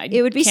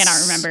 It would be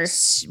cannot remember.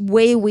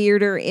 Way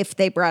weirder if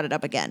they brought it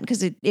up again,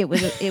 because it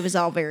was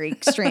all very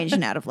strange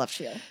and out of left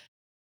field.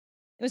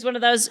 It was one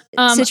of those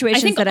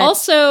situations. I think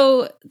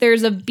also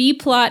there's a B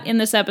plot in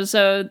this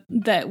episode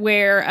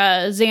where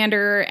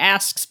Xander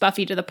asks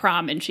Buffy to the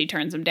prom and she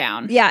turns him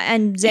down. Yeah,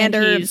 and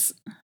Xander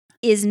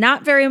is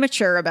not very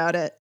mature about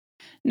it.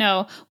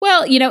 No,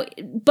 well,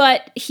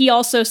 but he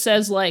also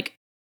says like,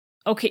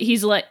 okay, he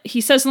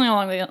says something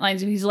along the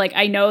lines of he's like,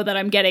 I know that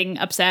I'm getting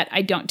upset.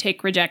 I don't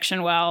take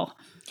rejection well,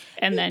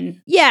 and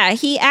then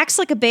he acts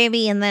like a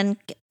baby, and then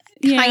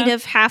kind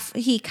of half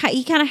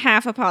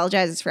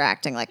apologizes for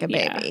acting like a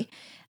baby.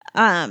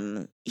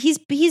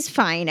 He's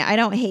fine. I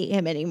don't hate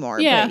him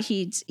anymore. Yeah, but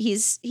he's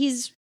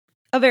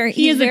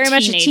very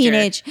much a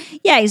teenage.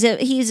 Yeah,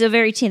 he's a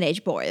very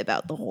teenage boy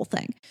about the whole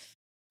thing.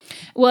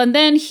 Well, and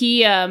then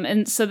he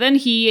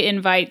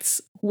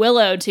invites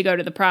Willow to go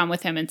to the prom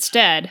with him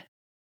instead,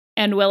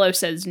 and Willow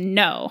says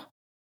no.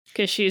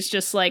 Because she's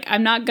just like,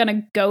 I'm not going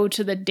to go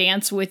to the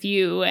dance with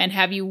you and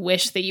have you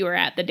wish that you were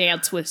at the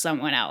dance with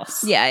someone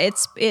else. Yeah,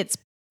 it's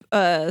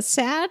a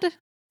sad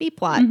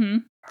B-plot. Mm-hmm.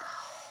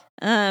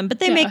 But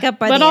they make up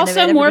by the end of it.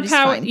 But also more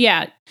power. Fine.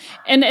 Yeah.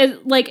 And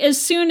as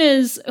soon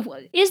as,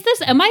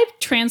 am I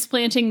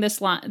transplanting this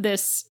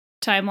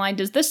timeline?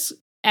 Does this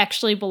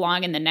actually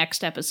belong in the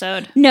next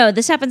episode? No,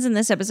 this happens in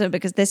this episode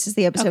because this is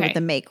the episode with the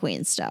May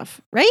Queen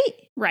stuff, right?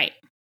 Right.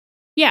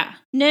 Yeah.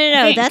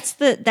 No. That's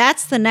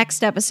the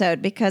next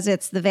episode because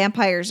it's the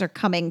vampires are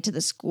coming to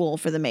the school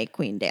for the May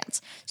Queen dance.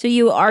 So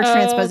you are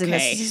transposing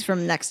this. This is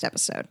from next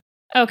episode.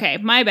 Okay,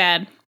 my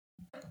bad.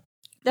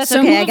 That's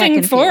so okay.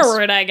 Moving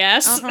forward, I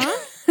guess.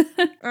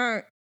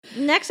 Uh-huh.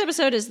 Next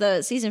episode is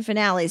the season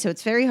finale, so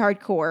it's very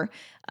hardcore.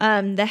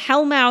 The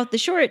Hellmouth,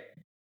 the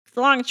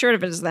long and short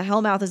of it is the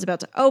Hellmouth is about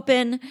to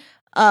open,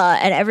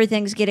 and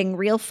everything's getting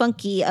real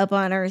funky up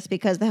on Earth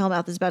because the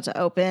Hellmouth is about to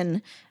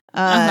open.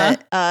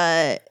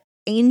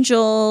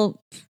 Angel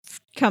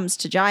comes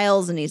to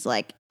Giles and he's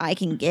like, I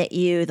can get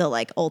you the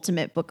like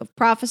ultimate book of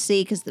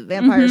prophecy because the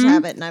vampires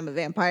have it and I'm a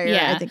vampire.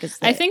 Yeah.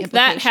 I think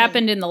that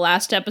happened in the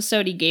last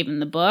episode. He gave him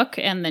the book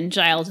and then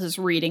Giles is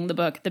reading the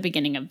book at the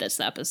beginning of this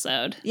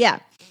episode.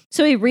 Yeah.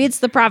 So he reads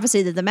the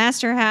prophecy that the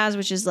master has,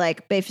 which is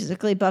like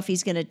basically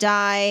Buffy's going to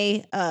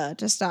die trying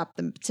to stop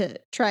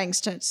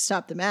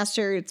the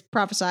master. It's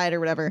prophesied or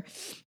whatever,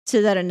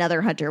 so that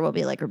another hunter will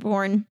be like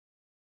reborn.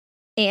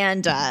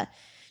 And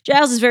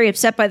Giles is very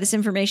upset by this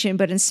information,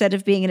 but instead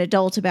of being an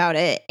adult about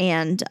it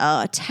and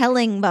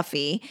telling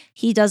Buffy,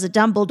 he does a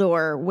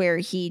Dumbledore where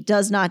he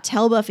does not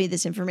tell Buffy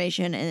this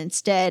information and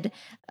instead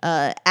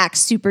acts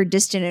super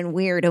distant and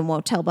weird and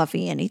won't tell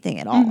Buffy anything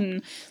at all.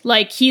 Mm-hmm.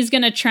 Like, he's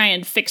going to try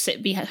and fix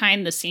it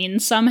behind the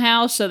scenes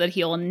somehow so that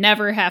he'll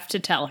never have to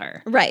tell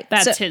her. Right.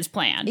 That's his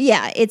plan.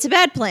 Yeah, it's a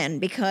bad plan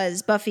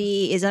because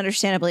Buffy is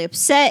understandably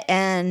upset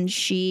and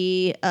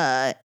she...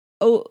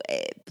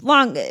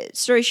 long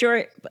story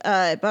short,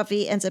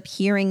 Buffy ends up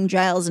hearing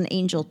Giles and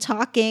Angel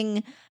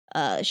talking.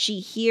 She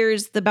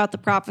hears about the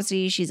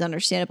prophecy. She's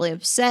understandably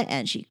upset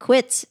and she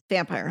quits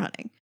vampire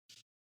hunting.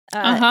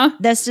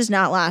 This does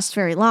not last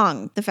very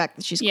long, the fact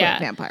that she's quit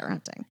vampire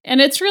hunting.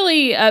 And it's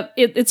really,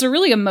 it's a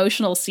really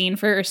emotional scene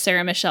for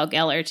Sarah Michelle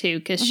Gellar, too,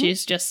 because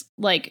she's just,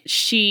 like,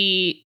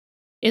 she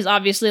is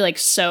obviously, like,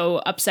 so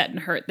upset and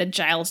hurt that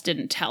Giles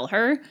didn't tell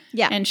her.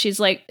 Yeah. And she's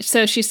like,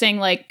 so she's saying,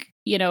 like,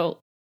 you know,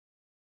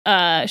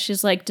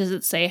 she's like, does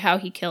it say how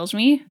he kills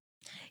me?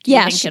 Do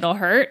you think it'll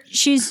hurt?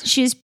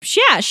 She's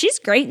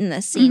great in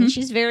this scene.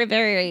 She's very,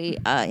 very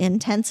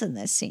intense in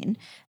this scene.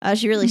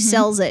 She really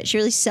sells it. She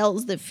really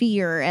sells the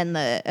fear and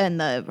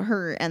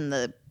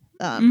the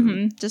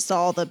just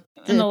all the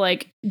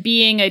like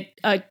being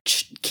a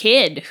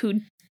kid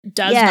who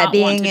does not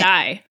want to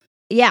die.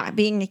 Yeah,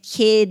 being a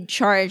kid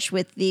charged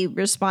with the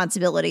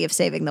responsibility of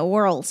saving the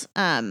world.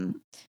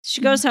 She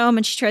goes home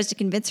and she tries to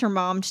convince her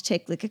mom to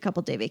take like a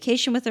couple day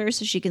vacation with her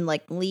so she can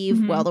like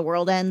leave while the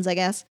world ends, I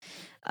guess.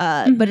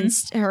 But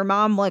her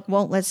mom like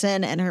won't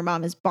listen, and her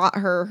mom has bought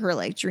her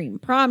like dream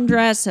prom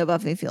dress, so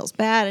Buffy feels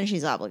bad and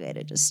she's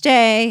obligated to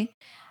stay.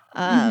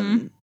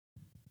 Right?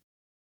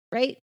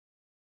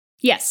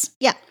 Yes.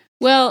 Yeah.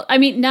 Well, I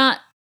mean, not.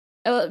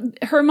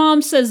 Her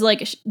mom says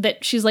like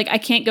that she's like, I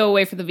can't go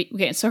away for the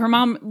weekend. So her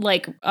mom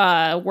like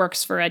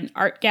works for an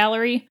art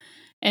gallery.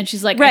 And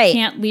she's like, I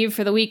can't leave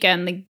for the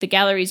weekend. The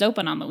gallery's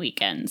open on the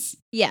weekends.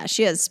 Yeah,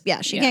 she is.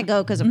 Yeah, she can't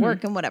go because of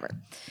work and whatever.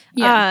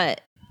 Yeah.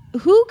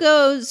 Who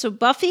goes? So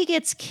Buffy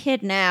gets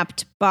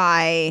kidnapped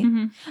by.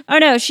 Oh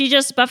no,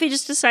 Buffy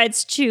just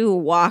decides to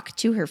walk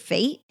to her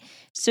fate.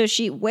 So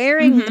she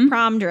wearing the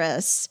prom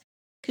dress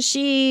because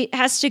she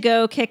has to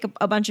go kick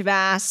a bunch of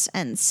ass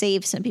and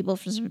save some people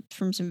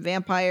from some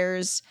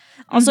vampires.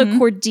 Also,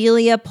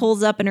 Cordelia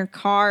pulls up in her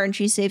car and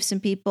she saves some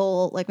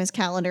people like Miss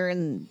Calendar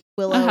and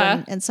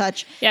Willow and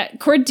such. Yeah,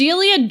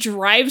 Cordelia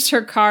drives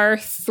her car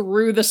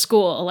through the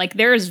school. Like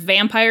there's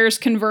vampires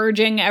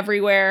converging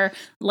everywhere,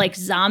 like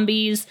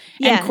zombies.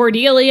 Yeah. And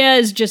Cordelia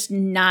is just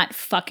not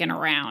fucking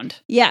around.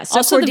 Yeah, so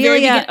also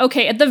Cordelia...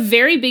 at the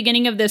very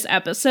beginning of this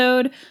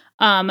episode...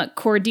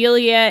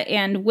 Cordelia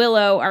and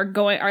Willow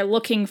are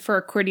looking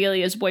for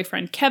Cordelia's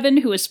boyfriend Kevin,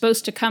 who is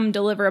supposed to come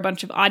deliver a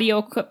bunch of audio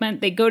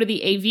equipment. They go to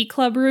the AV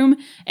club room,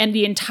 and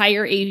the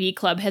entire AV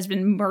club has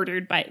been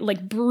murdered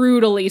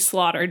brutally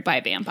slaughtered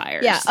by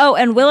vampires. Yeah. Oh,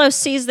 and Willow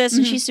sees this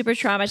and she's super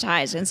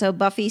traumatized. And so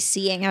Buffy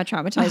seeing how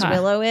traumatized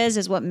Willow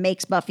is what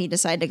makes Buffy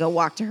decide to go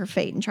walk to her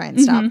fate and try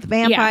and stop the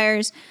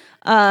vampires. Yeah.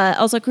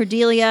 Also,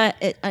 Cordelia,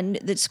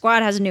 the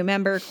squad has a new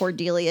member.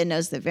 Cordelia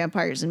knows that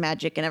vampires and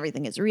magic and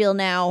everything is real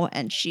now,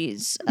 and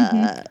she's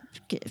on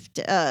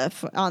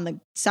the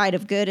side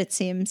of good, it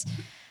seems.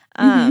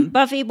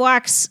 Buffy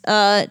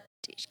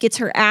gets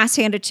her ass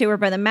handed to her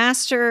by the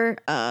master,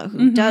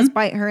 who does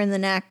bite her in the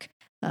neck.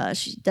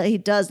 He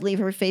does leave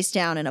her face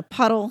down in a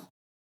puddle.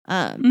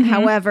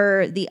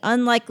 However, the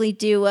unlikely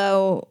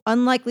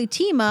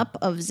team up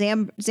of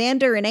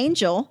Xander and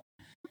Angel,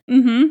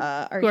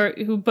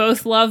 who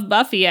both love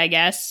Buffy, I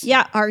guess.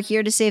 Yeah, are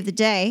here to save the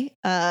day.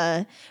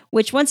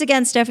 Which once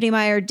again, Stephanie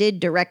Meyer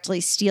did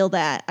directly steal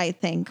that, I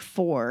think,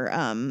 for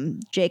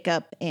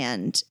Jacob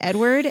and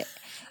Edward,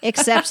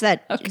 except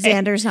that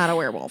Xander's not a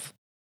werewolf,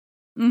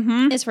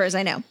 as far as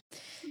I know.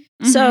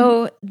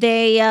 So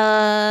they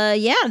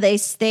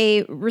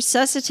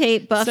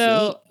resuscitate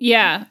Buffy.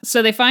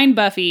 So they find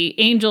Buffy.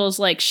 Angel's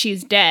like,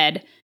 she's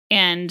dead.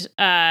 And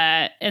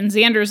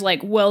Xander's like,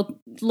 well,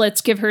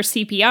 let's give her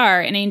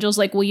CPR. And Angel's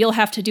like, well, you'll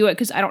have to do it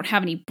because I don't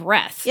have any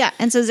breath. Yeah,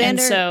 and so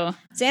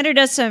Xander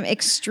does some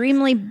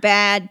extremely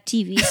bad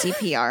TV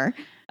CPR,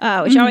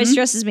 which always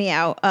stresses me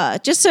out.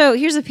 Just so,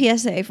 here's a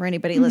PSA for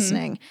anybody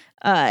listening.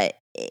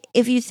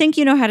 If you think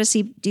you know how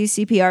to do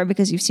CPR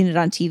because you've seen it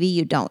on TV,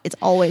 you don't. It's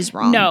always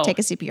wrong. No. Take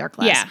a CPR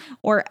class,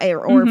 or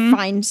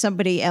find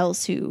somebody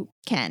else who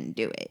can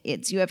do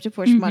it. You have to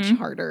push much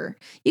harder.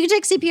 You can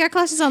take CPR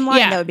classes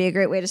online. That would be a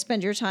great way to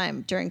spend your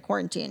time during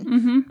quarantine.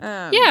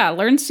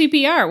 Learn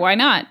CPR. Why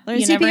not?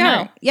 You never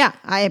know. Yeah,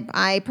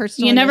 I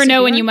personally. You never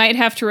know when you might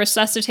have to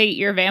resuscitate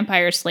your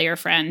vampire slayer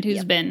friend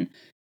who's been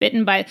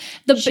bitten by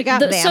here's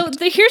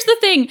the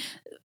thing.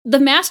 The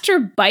master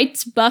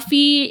bites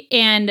Buffy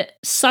and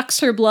sucks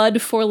her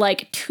blood for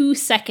like 2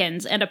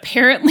 seconds, and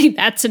apparently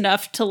that's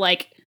enough to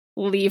like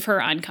leave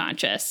her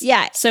unconscious.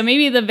 Yeah. So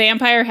maybe the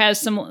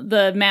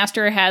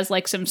master has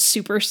like some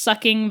super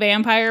sucking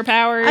vampire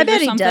powers. I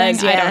bet or something. He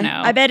does. Yeah. I don't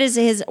know. I bet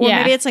his or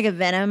maybe it's like a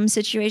venom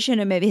situation,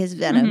 and maybe his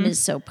venom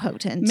is so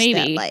potent. Maybe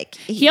that, like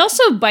he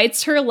also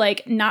bites her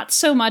like not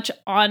so much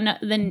on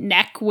the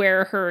neck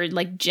where her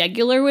like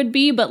jugular would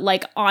be, but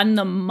like on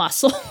the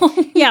muscle.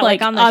 Yeah,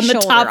 like on the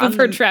shoulder, top of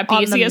her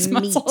trapezius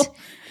muscle.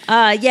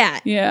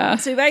 Yeah.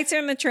 So he bites her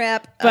in the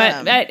trap.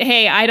 But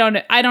hey, I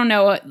don't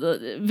know.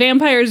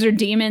 Vampires are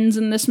demons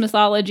in this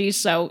mythology,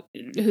 so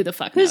who the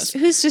fuck knows?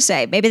 Who's to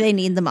say? Maybe they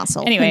need the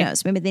muscle. Anyway. Who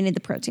knows? Maybe they need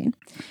the protein.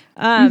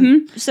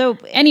 So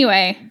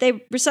anyway,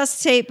 they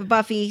resuscitate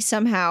Buffy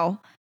somehow.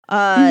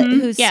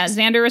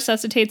 Xander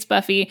resuscitates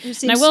Buffy.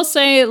 And I will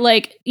say,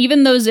 like,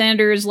 even though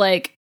Xander's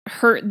like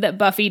hurt that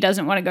Buffy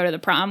doesn't want to go to the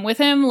prom with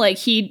him, like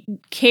he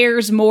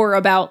cares more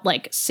about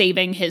like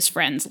saving his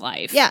friend's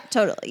life. Yeah,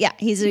 totally. Yeah,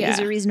 he's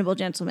a reasonable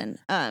gentleman.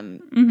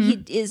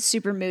 He is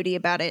super moody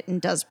about it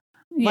and does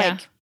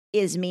like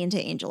is mean to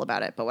Angel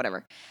about it, but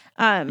whatever.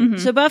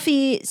 So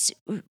Buffy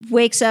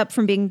wakes up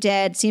from being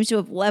dead, seems to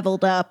have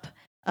leveled up,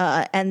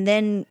 and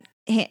then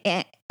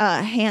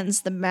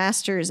hands the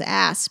master's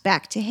ass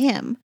back to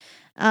him.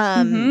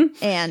 And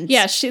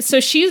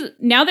she's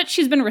now that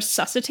she's been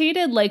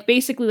resuscitated, like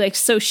basically like,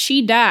 so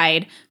she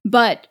died,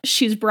 but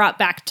she's brought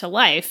back to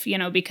life, you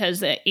know,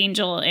 because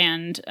Angel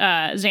and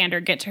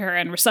Xander get to her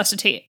and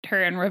resuscitate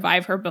her and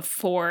revive her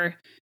before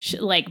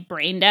like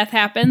brain death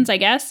happens, I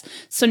guess.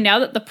 So now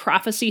that the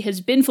prophecy has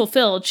been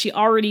fulfilled, she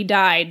already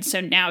died. So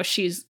now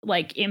she's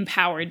like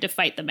empowered to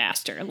fight the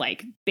master.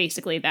 Like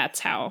basically that's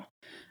how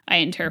I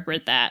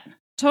interpret that.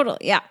 Totally.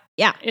 Yeah.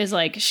 Yeah. Is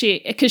like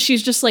because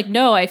she's just like,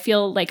 no, I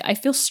feel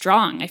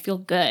strong. I feel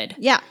good.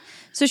 Yeah.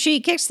 So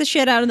she kicks the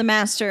shit out of the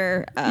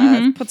master,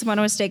 puts him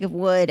onto a stake of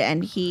wood,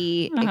 and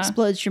he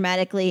explodes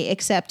dramatically,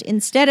 except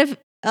instead of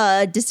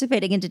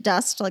dissipating into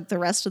dust like the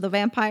rest of the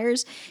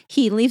vampires,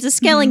 he leaves a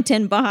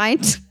skeleton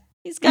behind.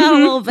 He's got a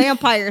little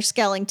vampire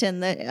skeleton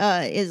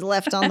that is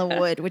left on the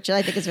wood, which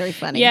I think is very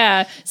funny.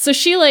 Yeah. So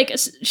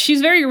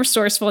she's very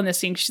resourceful in this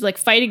scene. She's like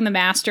fighting the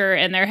master,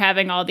 and they're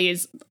having all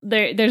these,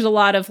 there's a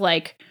lot of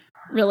like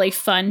really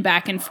fun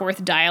back and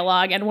forth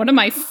dialogue. And one of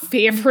my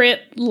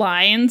favorite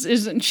lines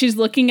is she's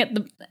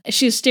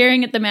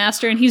staring at the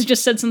master, and he's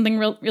just said something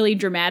really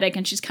dramatic,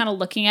 and she's kind of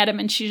looking at him,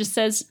 and she just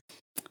says,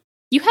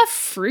 "You have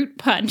fruit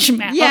punch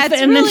mouth." Yeah, it's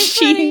and really then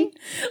she funny.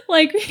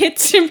 like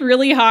hits him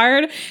really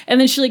hard, and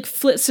then she like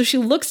flips. So she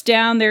looks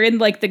down. They're in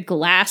like the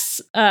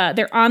glass.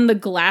 They're on the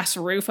glass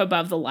roof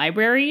above the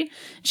library.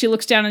 She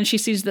looks down and she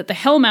sees that the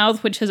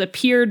Hellmouth, which has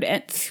appeared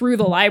through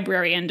the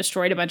library and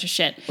destroyed a bunch of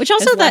shit, which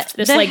also the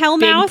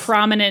Hellmouth big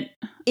prominent.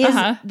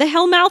 The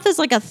Hellmouth is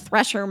like a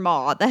thresher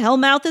maw. The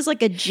Hellmouth is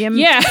like a Jim.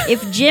 Yeah.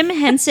 If Jim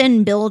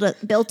Henson built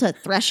a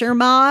thresher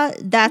maw,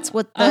 that's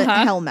what the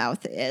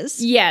Hellmouth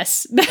is.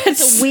 Yes,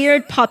 it's a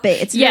weird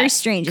puppet. It's very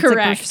strange. It's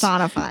like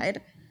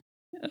personified.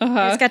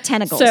 It's got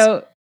tentacles.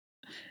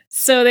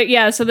 So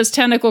this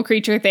tentacle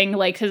creature thing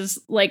like has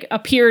like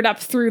appeared up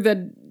through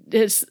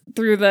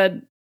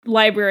the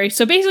library.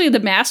 So basically the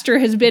master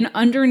has been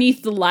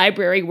underneath the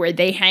library where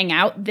they hang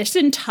out this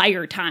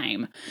entire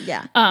time.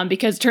 Yeah.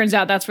 Because it turns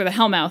out that's where the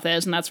Hellmouth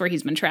is, and that's where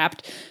he's been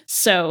trapped.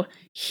 So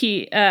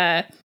he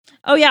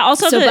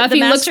also so the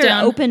master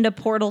opened a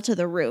portal to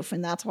the roof,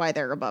 and that's why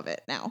they're above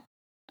it now.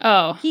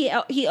 Oh.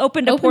 He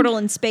opened a portal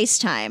in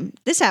space-time.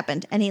 This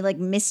happened, and he like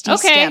misty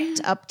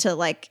stepped up to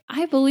like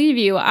I believe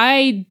you.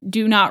 I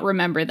do not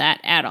remember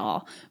that at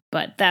all,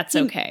 but that's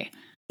okay.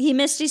 He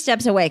misty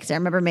steps away because I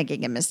remember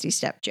making a misty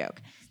step joke.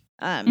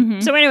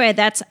 So anyway,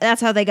 that's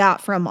how they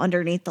got from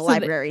underneath the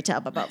library to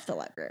up above the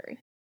library.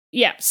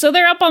 Yeah, so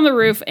they're up on the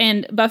roof,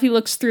 and Buffy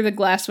looks through the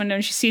glass window,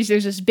 and she sees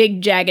there's this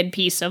big jagged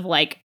piece of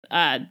like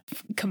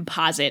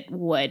composite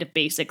wood,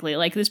 basically,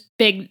 like this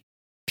big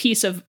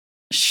piece of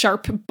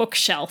sharp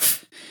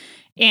bookshelf.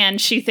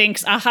 And she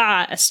thinks,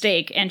 aha, a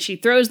stake, and she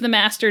throws the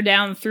master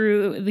down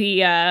through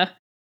the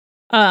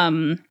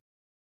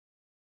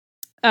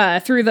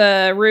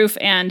roof,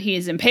 and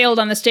he's impaled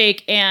on the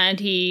stake, and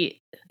he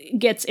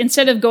gets,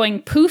 instead of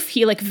going poof,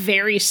 he like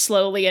very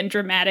slowly and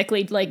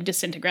dramatically like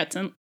disintegrates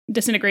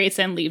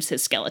and leaves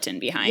his skeleton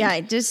behind.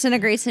 Yeah,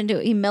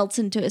 he melts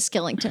into a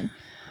skeleton.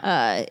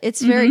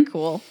 It's very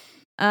cool.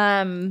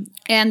 And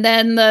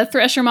then the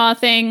Thresher Maw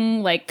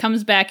thing like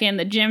comes back in.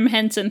 The Jim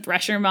Henson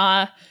Thresher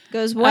Maw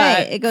goes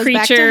away. It goes creature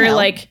back to hell.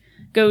 Like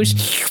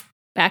goes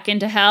back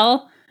into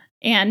hell.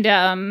 And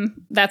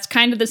that's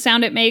kind of the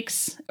sound it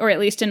makes, or at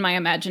least in my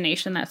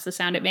imagination, that's the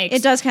sound it makes.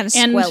 It does kind of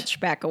squelch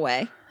back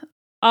away.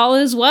 All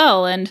is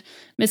well, and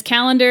Miss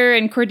Calendar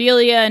and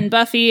Cordelia and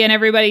Buffy and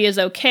everybody is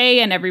okay,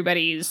 and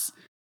everybody's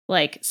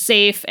like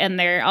safe, and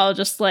they're all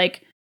just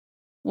like,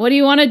 what do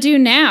you want to do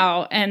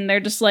now? And they're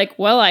just like,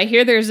 well, I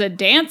hear there's a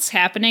dance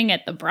happening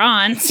at the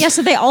Bronze. Yeah,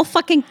 so they all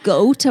fucking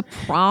go to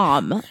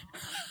prom,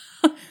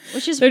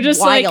 which is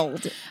just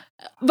wild. Like,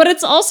 but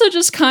it's also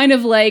just kind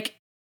of like,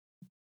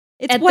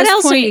 what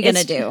else are you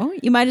gonna do?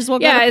 You might as well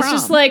go to prom. Yeah, it's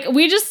just like,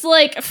 we just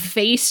like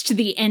faced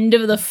the end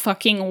of the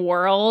fucking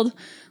world.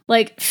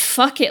 Like,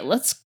 fuck it,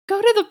 let's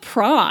go to the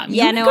prom.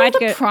 Yeah, no, I'd go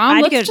to the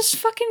prom. Let's just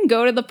fucking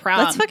go to the prom.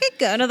 Let's fucking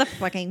go to the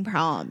fucking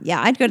prom.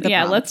 Yeah, I'd go to the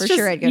prom.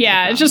 Sure, I'd go to the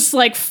prom. Yeah, just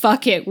like,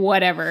 fuck it,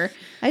 whatever.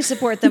 I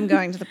support them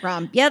going to the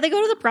prom. Yeah, they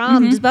go to the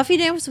prom. Does Buffy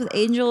dance with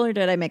Angel, or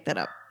did I make that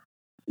up?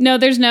 No,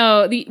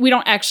 we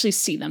don't actually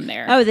see them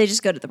there. Oh, they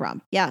just go to the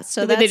prom. Yeah,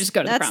 so they just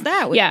go to the prom.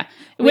 That's that.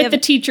 With the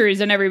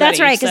teachers and everybody.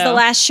 That's right, because the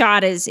last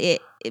shot is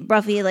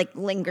Buffy like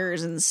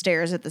lingers and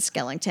stares at the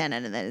skeleton,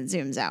 and then it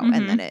zooms out,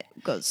 and then it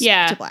goes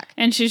to black.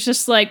 And she's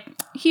just like,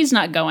 he's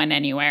not going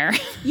anywhere.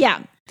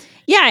 Yeah.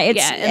 And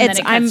then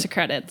it cuts to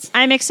credits.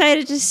 I'm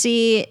excited to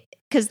see,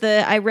 because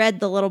I read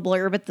the little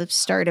blurb at the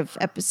start of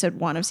episode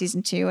 1 of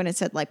season 2, and it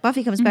said like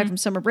Buffy comes back from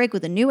summer break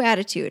with a new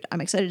attitude.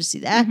 I'm excited to see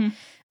that.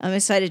 I'm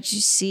excited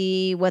to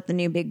see what the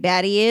new big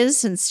baddie is,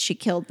 since she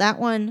killed that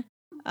one.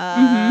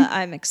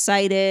 I'm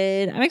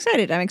excited. I'm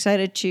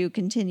excited to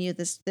continue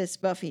this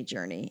Buffy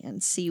journey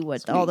and see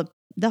what all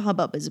the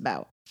hubbub is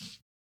about.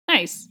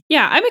 Nice.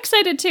 Yeah, I'm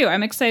excited too.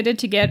 I'm excited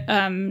to get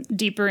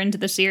deeper into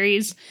the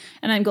series,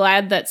 and I'm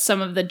glad that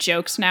some of the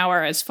jokes now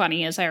are as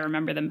funny as I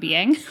remember them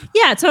being.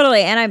 Yeah,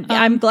 totally. And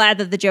I'm glad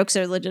that the jokes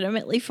are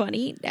legitimately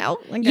funny now.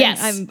 Like,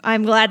 yes,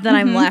 I'm glad that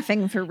I'm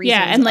laughing for reasons.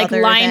 Yeah, and like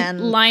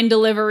line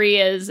delivery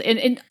is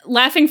and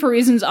laughing for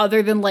reasons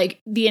other than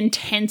like the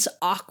intense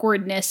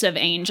awkwardness of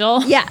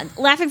Angel. Yeah,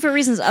 laughing for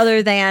reasons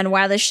other than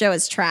wow, this show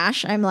is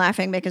trash. I'm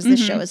laughing because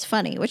this show is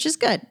funny, which is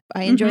good.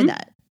 I enjoy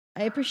that.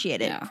 I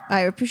appreciate it. Yeah.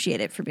 I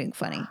appreciate it for being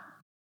funny.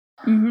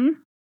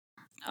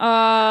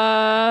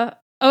 Oh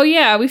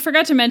yeah, we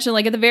forgot to mention,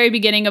 like at the very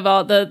beginning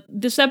of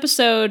this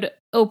episode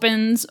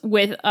opens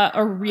with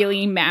a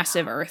really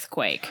massive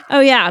earthquake.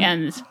 Oh yeah,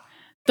 and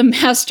the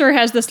master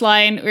has this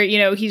line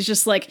where he's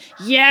just like,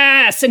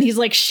 yes, and he's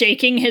like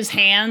shaking his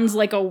hands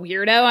like a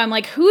weirdo. I'm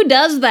like, who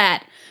does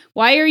that?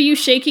 Why are you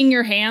shaking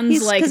your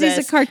hands like this? Because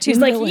he's a cartoon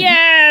villain. He's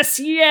like,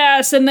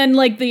 yes. And then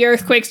like the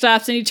earthquake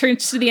stops and he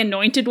turns to the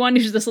anointed one,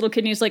 who's this little kid,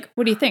 and he's like,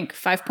 what do you think?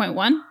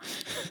 5.1?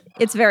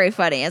 It's very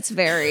funny. It's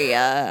very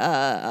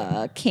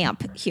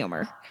camp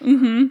humor.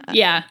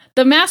 Yeah.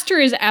 The master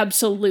is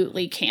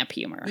absolutely camp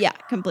humor. Yeah,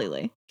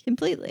 completely.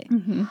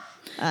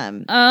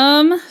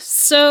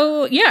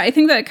 So yeah, I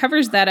think that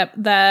covers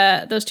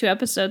those 2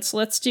 episodes. So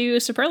let's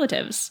do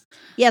superlatives.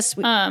 Yes,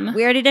 we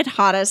already did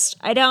hottest.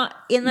 I don't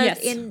in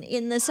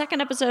the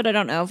second episode. I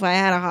don't know if I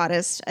had a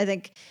hottest. I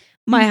think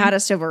my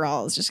hottest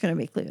overall is just going to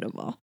be Cleo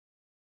Ball.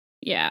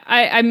 Yeah,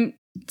 I'm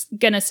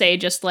gonna say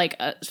just like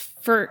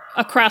for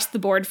across the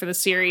board for the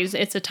series,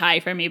 it's a tie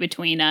for me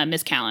between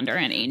Miss Calendar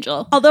and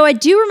Angel. Although I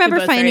do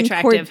remember finding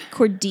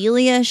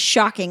Cordelia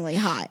shockingly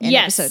hot in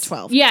episode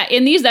 12. Yeah,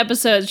 in these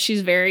episodes,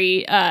 she's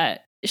very.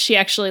 She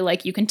actually,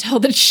 like, you can tell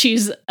that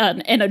she's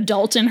an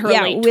adult in her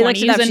late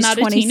 20s and not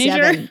a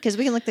teenager. Because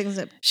we can look things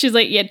up. She's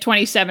like,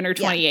 27 or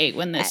 28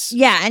 when this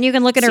and you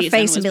can look at her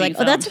face and be like,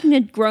 that's a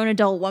grown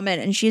adult woman,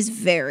 and she's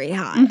very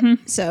hot.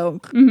 So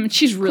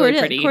she's really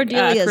pretty.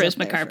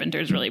 Charisma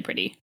Carpenter's really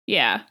pretty.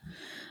 Yeah.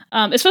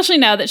 Especially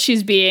now that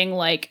she's being,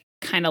 like,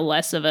 kind of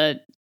less of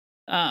a...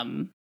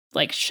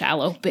 like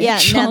shallow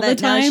bitch all the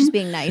time. Now that she's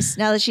being nice.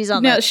 Now that she's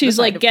on she's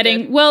like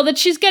getting that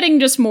she's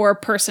getting just more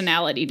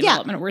personality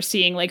development. We're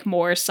seeing like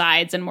more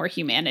sides and more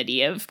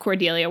humanity of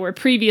Cordelia, where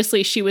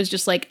previously she was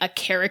just like a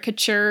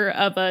caricature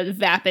of a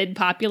vapid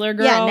popular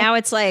girl. Yeah, now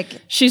it's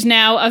like she's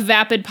now a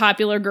vapid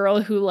popular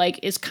girl who like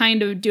is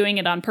kind of doing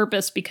it on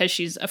purpose because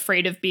she's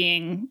afraid of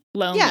being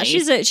lonely. Yeah,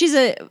 she's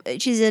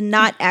a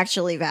not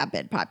actually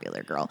vapid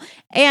popular girl.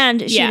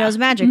 And she knows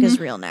magic is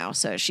real now.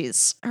 So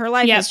her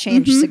life has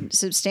changed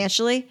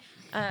substantially.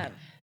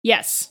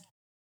 Yes.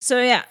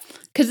 So yeah,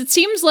 because it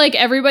seems like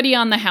everybody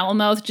on the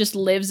Hellmouth just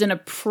lives in a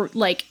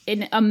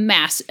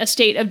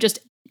state of just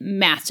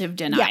massive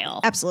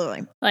denial. Yeah,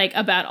 absolutely. Like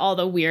about all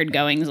the weird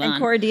goings on.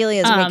 And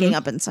Cordelia is waking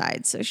up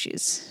inside, so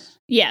she's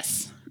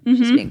she's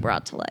being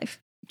brought to life,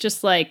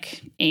 just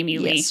like Amy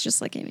Lee. Yes,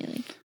 just like Amy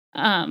Lee.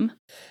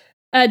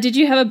 Did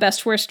you have a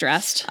best worst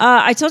dressed?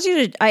 I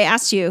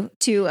asked you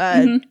to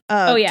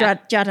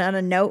jot down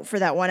a note for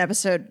that one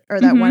episode or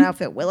that one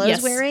outfit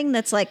Willow's wearing.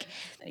 That's like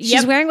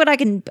she's wearing what I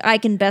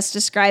can best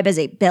describe as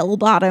a bell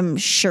bottom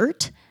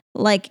shirt.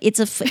 Like it's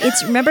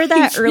remember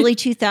that early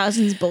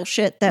 2000s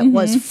bullshit that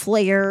was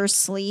flare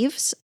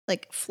sleeves,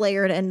 like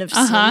flared end of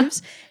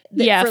sleeves.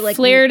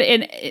 Flared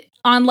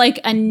on like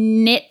a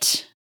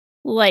knit.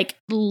 Like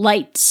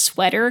light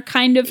sweater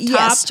kind of top.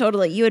 Yes,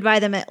 totally. You would buy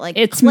them at like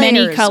it's Claire's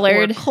many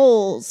colored, or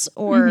Kohl's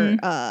or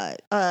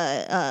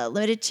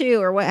Limited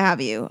 2 or what have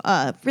you.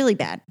 Really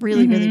bad,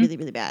 really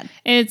bad.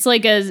 And it's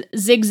like a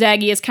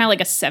zigzaggy. It's kind of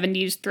like a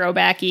 70s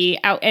throwbacky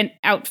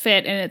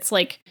outfit, and it's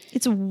like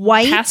it's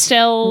white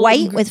pastel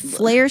with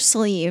flare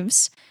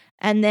sleeves.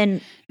 And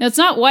then no, it's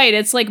not white.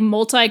 It's like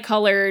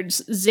multicolored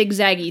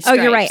zigzaggy stripes.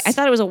 Oh, you're right. I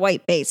thought it was a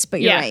white base,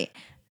 but you're right.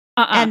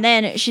 And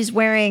then she's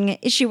wearing.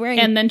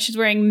 And then she's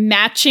wearing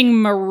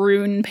matching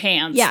maroon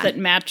pants that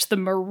match the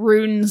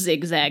maroon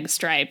zigzag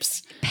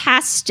stripes.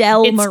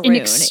 Pastel maroon.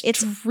 It's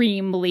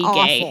extremely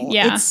awful. gay.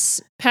 Yeah.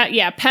 It's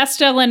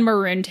pastel and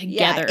maroon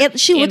together. Yeah,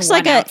 she looks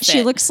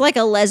like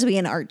a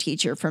lesbian art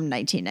teacher from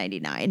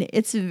 1999.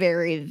 It's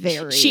very,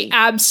 very. She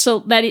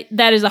absolutely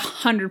that is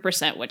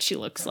 100% what she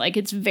looks like.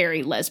 It's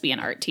very lesbian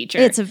art teacher.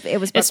 It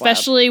was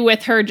especially wild.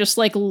 With her just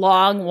like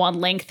long one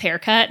length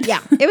haircut.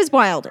 Yeah, it was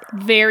wild.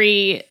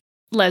 Very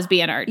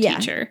lesbian art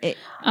teacher.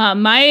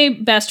 My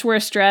best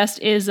worst dressed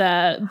is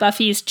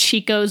Buffy's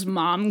Chico's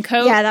mom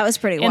coat. Yeah, that was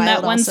pretty wild. In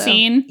that one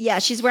scene. Yeah,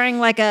 she's wearing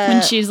like a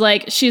when she's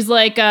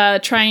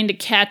trying to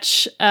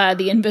catch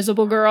the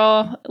invisible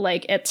girl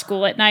like at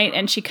school at night,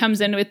 and she comes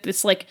in with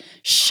this like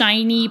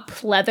shiny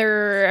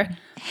pleather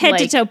head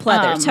to toe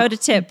pleather, toe to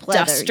tip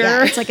pleather. Duster.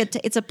 Yeah,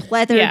 it's a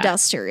pleather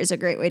duster is a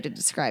great way to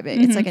describe it.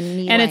 It's like a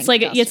knee and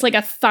duster. It's like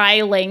a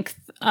thigh length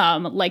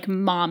like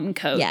mom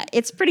coat. Yeah,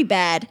 it's pretty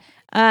bad.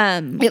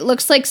 It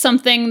looks like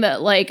something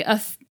that like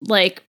a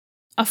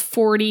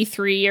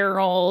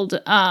 43-year-old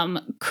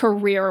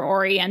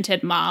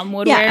career-oriented mom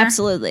would wear. Yeah,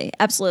 absolutely.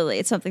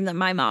 It's something that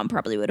my mom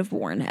probably would have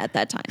worn at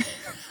that time.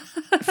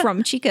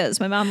 From Chico's.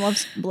 My mom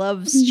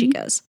loves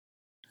Chico's.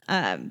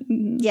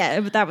 Yeah,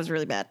 that was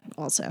really bad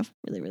also.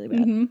 Really, really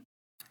bad.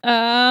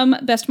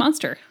 Best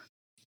monster.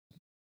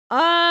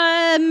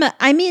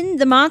 I mean,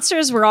 the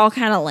monsters were all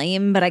kind of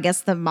lame, but I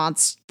guess the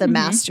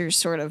masters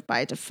sort of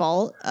by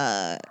default.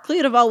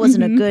 Clea Duvall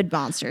wasn't a good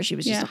monster; she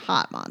was just a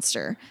hot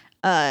monster.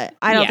 I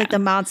don't think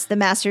the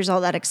master's all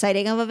that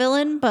exciting of a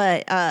villain,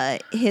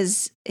 but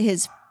his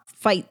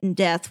fight and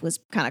death was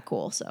kind of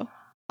cool, so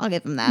I'll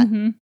give him that.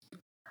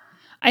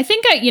 I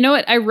think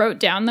I wrote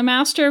down the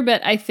master,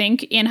 but I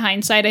think in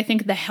hindsight, I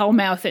think the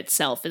Hellmouth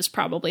itself is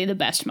probably the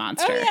best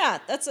monster. Oh yeah,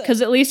 that's it.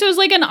 Because at least it was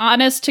like an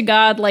honest to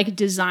God, like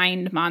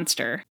designed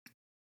monster.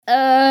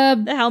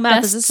 The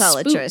Hellmouth is a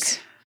solid spook. choice.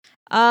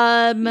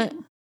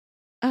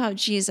 Oh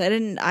geez, I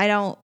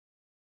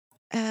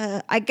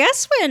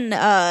guess when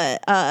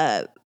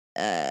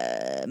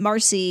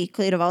Marcy,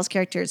 Clea Duvall's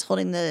character, is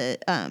holding the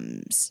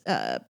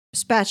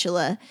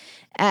spatula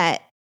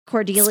at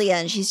Cordelia,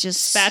 and she's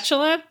just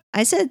spatula.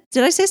 Did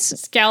I say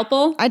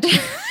scalpel? I did.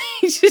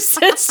 You just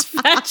said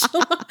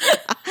spatula.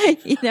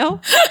 You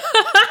know,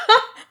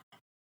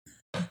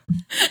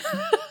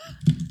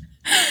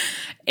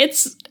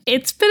 it's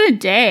been a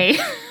day.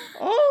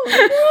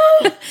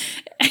 Oh no!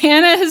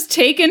 Hannah has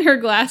taken her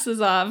glasses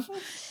off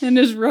and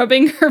is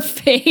rubbing her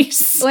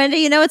face. Wendy,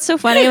 you know what's so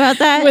funny about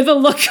that? With a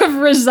look of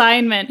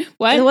resignment.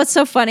 What? What's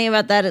so funny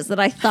about that is that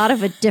I thought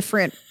of a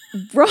different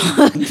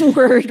wrong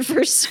word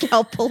for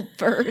scalpel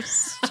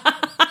first.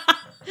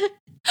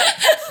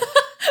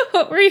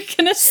 What were you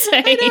gonna say?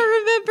 I don't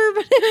remember,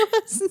 but it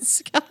wasn't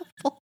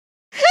scalpel.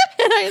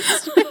 And I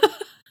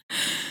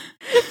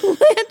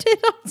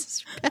landed on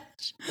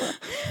spatula.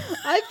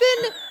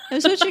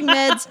 I'm switching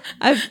meds.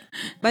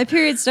 My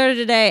period started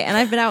today, and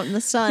I've been out in the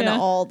sun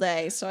all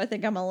day, so I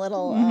think I'm a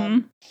little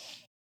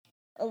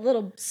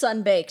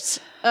sun-baked.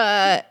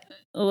 A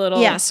little.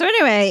 Yeah, so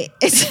anyway,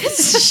 it's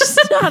just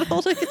not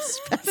holding a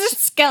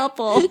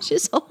scalpel.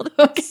 She's holding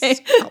a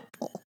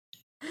scalpel.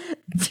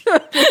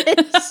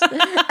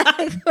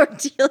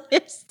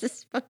 Cordelia's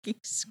just fucking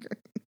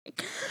screaming.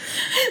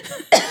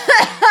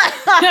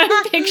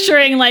 I'm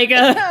picturing like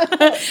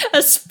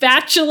a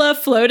spatula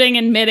floating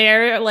in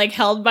midair, like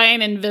held by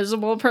an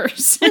invisible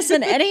person.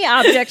 Listen, any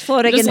object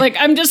floating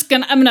I'm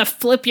gonna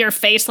flip your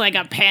face like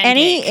a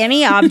pancake.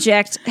 Any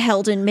object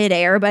held in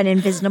midair by an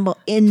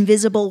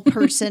invisible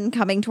person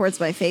coming towards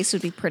my face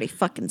would be pretty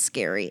fucking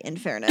scary, in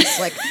fairness.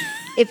 Like,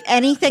 if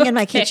anything in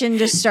my kitchen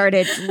just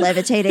started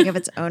levitating of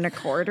its own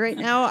accord right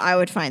now, I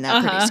would find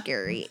that pretty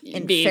scary.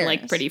 In be fairness.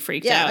 Like pretty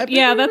freaked out.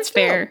 Yeah, that's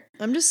fair.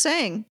 I'm just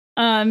saying.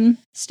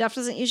 Stuff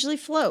doesn't usually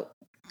float.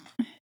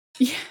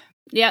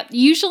 Yeah,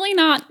 usually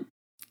not.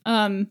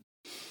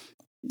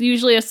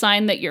 Usually a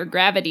sign that your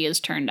gravity is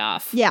turned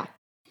off. Yeah.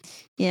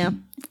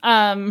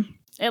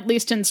 At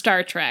least in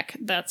Star Trek,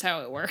 that's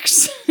how it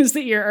works. Is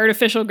that your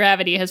artificial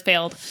gravity has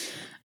failed.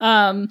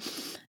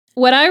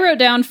 What I wrote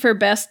down for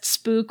best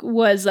spook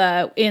was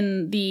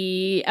in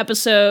the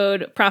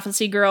episode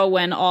Prophecy Girl,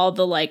 when all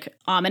the like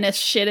ominous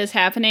shit is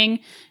happening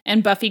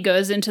and Buffy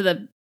goes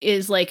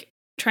is like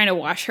trying to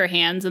wash her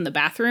hands in the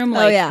bathroom.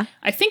 Like,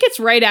 I think it's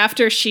right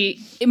after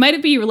it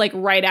might be like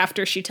right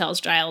after she tells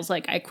Giles,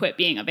 like, I quit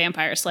being a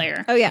vampire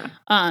slayer. Oh yeah.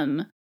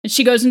 And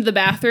she goes into the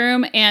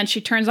bathroom and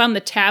she turns on the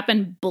tap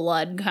and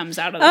blood comes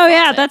out of the faucet.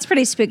 Yeah, that's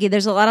pretty spooky.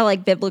 There's a lot of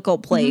like biblical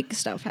plague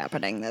stuff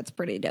happening. That's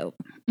pretty dope.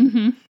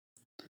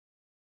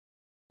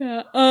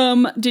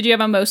 Yeah. Did you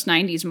have a most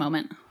 90s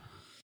moment?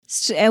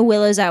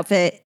 Willow's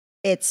outfit.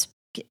 It's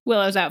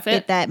Willow's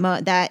outfit. That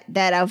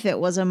outfit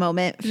was a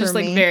moment for just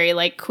like me. very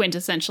like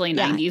quintessentially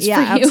 90s for you.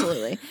 Yeah,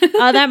 absolutely.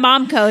 That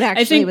mom coat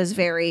actually was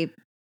very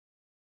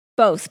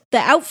both. The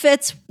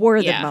outfits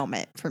were the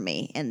moment for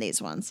me in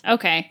these ones.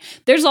 Okay.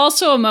 There's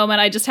also a moment,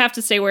 I just have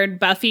to say, where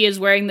Buffy is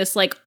wearing this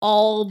like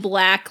all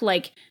black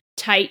like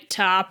tight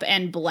top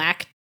and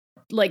black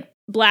like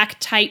black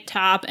tight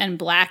top and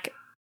black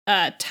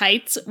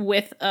tights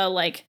with a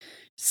like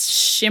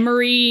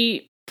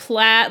shimmery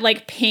plaid,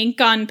 like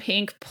pink on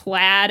pink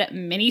plaid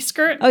mini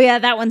skirt. Oh yeah,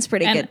 that one's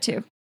pretty good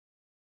too.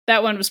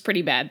 That one was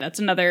pretty bad. That's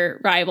another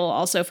rival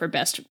also for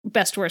best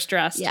worst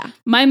dressed. Yeah.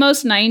 My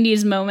most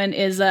 90s moment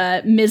is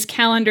Ms.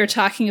 Calendar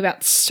talking about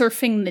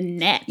surfing the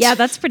net. Yeah,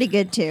 that's pretty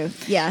good too.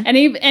 Yeah.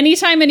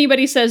 Anytime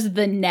anybody says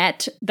the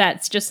net,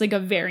 that's just like a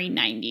very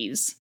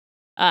 90s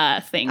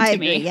thing to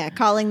agree, me. Yeah,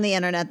 calling the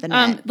internet the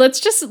net.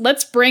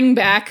 Let's bring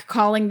back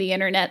calling the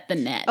internet the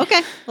net.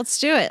 Okay, let's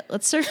do it.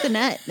 Let's surf the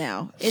net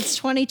now. It's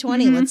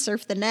 2020. Let's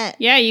surf the net.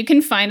 Yeah, you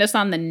can find us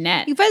on the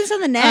net. You can find us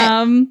on the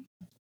net.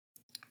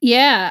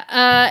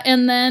 Yeah.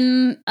 And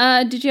then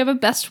did you have a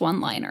best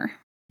one-liner?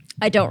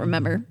 I don't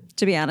remember,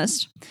 to be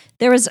honest.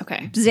 There was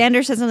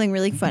Xander said something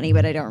really funny,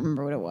 but I don't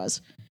remember what it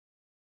was.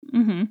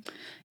 Mm-hmm.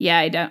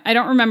 Yeah, I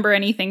don't remember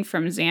anything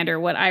from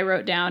Xander. What I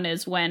wrote down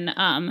is when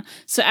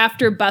so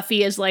after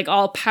Buffy is like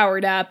all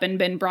powered up and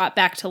been brought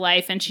back to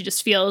life, and she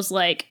just feels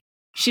like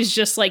she's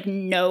just like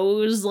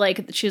knows,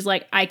 like she's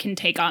like, I can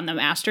take on the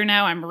master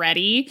now. I'm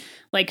ready.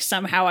 Like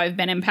somehow I've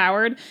been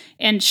empowered.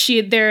 And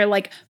they're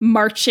like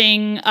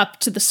marching up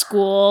to the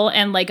school,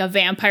 and like a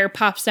vampire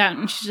pops out,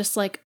 and she's just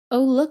like,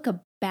 oh, look,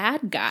 a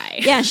bad guy.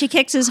 Yeah, she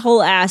kicks his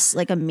whole ass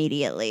like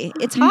immediately.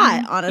 It's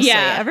hot, honestly.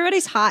 Yeah.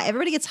 Everybody's hot.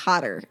 Everybody gets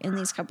hotter in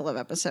these couple of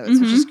episodes,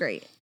 which is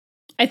great.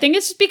 I think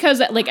it's just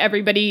because like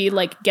everybody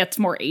like gets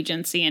more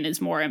agency and is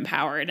more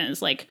empowered and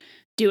is like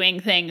doing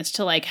things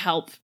to like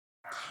help.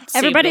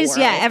 Everybody's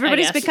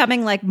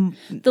becoming like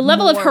the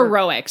level of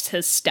heroics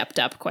has stepped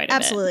up quite a bit.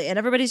 Absolutely. And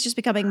everybody's just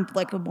becoming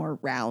like a more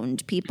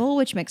round people,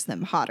 which makes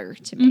them hotter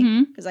to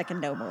me because I can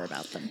know more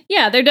about them.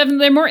 Yeah,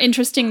 they're more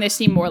interesting. They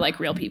seem more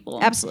like real people.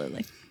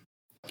 Absolutely.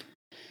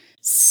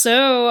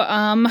 So,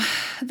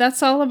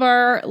 that's all of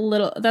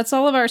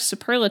our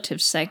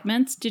superlative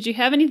segments. Did you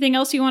have anything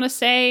else you want to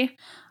say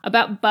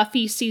about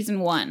Buffy season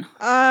 1?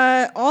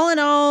 All in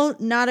all,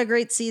 not a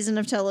great season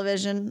of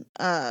television.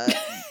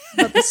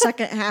 But the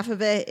second half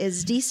of it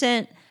is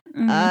decent.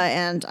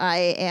 And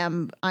I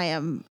am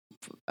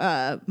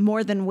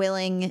more than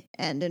willing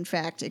and in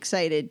fact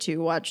excited to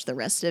watch the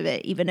rest of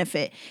it, even if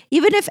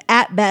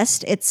at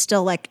best it's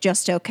still like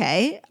just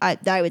okay.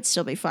 I would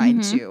still be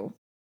fine to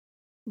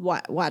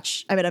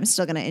watch. I mean, I'm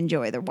still going to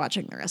enjoy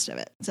watching the rest of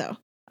it. So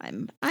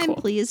I'm cool.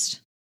 pleased.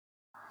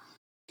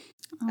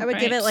 I would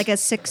give it like a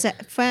 6 out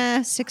of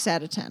 10. 6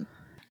 out of 10.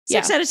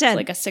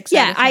 Like a 6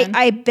 out of 10.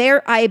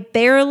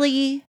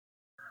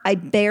 I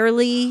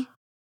barely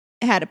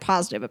had a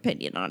positive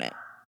opinion on it.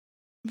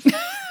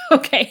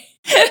 Okay.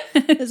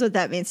 Is what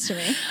that means to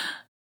me.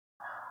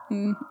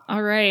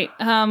 All right.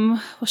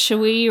 Well, should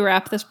we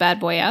wrap this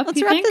bad boy up?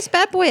 Let's wrap this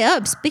bad boy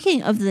up.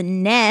 Speaking of the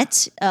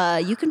net,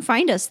 you can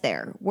find us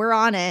there. We're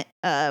on it.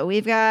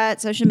 We've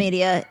got social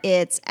media.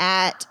 It's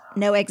at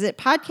No Exit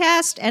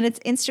Podcast, and it's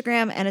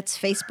Instagram, and it's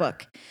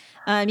Facebook.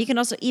 You can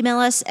also email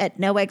us at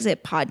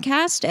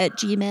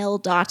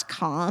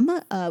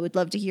noexitpodcast@gmail.com. We'd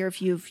love to hear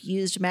if you've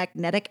used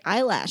magnetic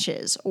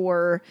eyelashes,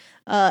 or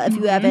if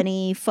you have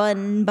any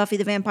fun Buffy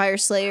the Vampire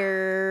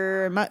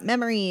Slayer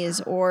memories,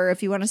 or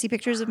if you want to see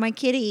pictures of my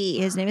kitty.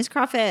 His name is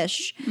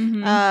Crawfish.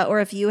 Or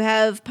if you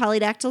have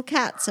polydactyl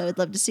cats, I would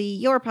love to see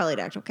your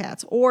polydactyl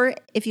cats. Or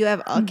if you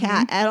have a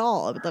cat at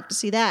all, I would love to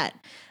see that.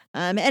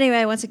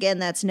 Anyway, once again,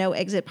 that's No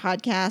Exit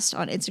Podcast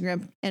on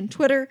Instagram and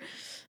Twitter.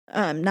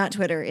 Not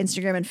Twitter,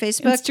 Instagram and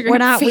Facebook.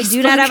 We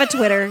do not have a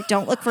Twitter.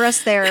 Don't look for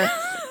us there.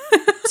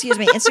 Excuse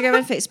me, Instagram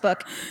and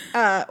Facebook.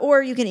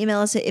 Or you can email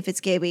us at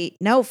that's the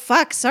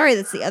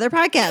other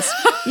podcast.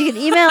 You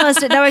can email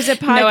us at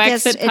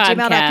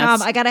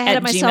noexitpodcast@gmail.com. I got ahead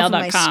of myself in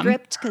my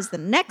script because the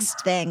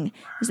next thing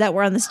is that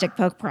we're on the Stick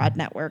Poke Prod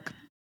Network.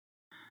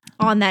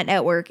 On that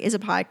network is a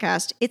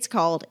podcast. It's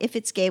called If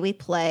It's Gay, We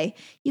Play.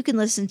 You can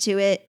listen to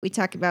it. We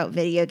talk about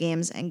video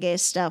games and gay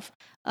stuff.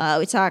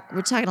 We're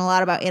talking a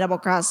lot about Animal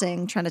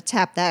Crossing, trying to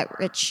tap that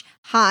rich,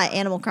 hot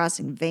Animal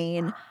Crossing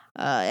vein.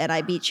 And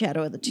I beat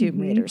Shadow of the Tomb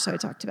Raider, so I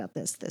talked about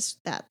this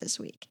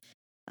week.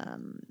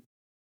 And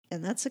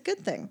that's a good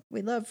thing.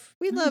 We love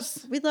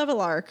a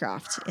Lara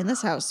Croft in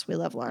this house. We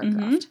love Lara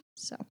Croft.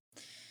 So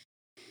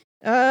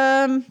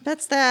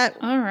that's that.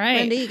 All right.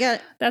 Wendy, you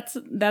got that's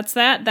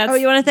that. That's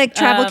you want to thank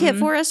Travel Kit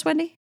for us,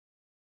 Wendy?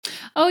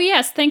 Oh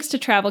yes, thanks to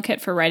Travel Kit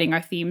for writing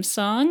our theme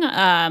song.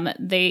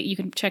 You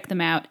can check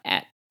them out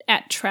at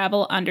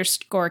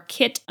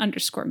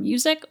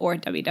travel_kit_music or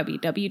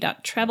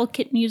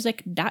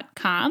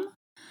www.travelkitmusic.com.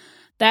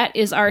 That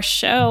is our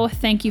show.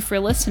 Thank you for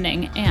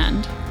listening,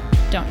 and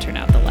don't turn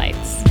out the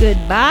lights.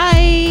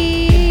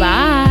 Goodbye.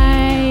 Goodbye.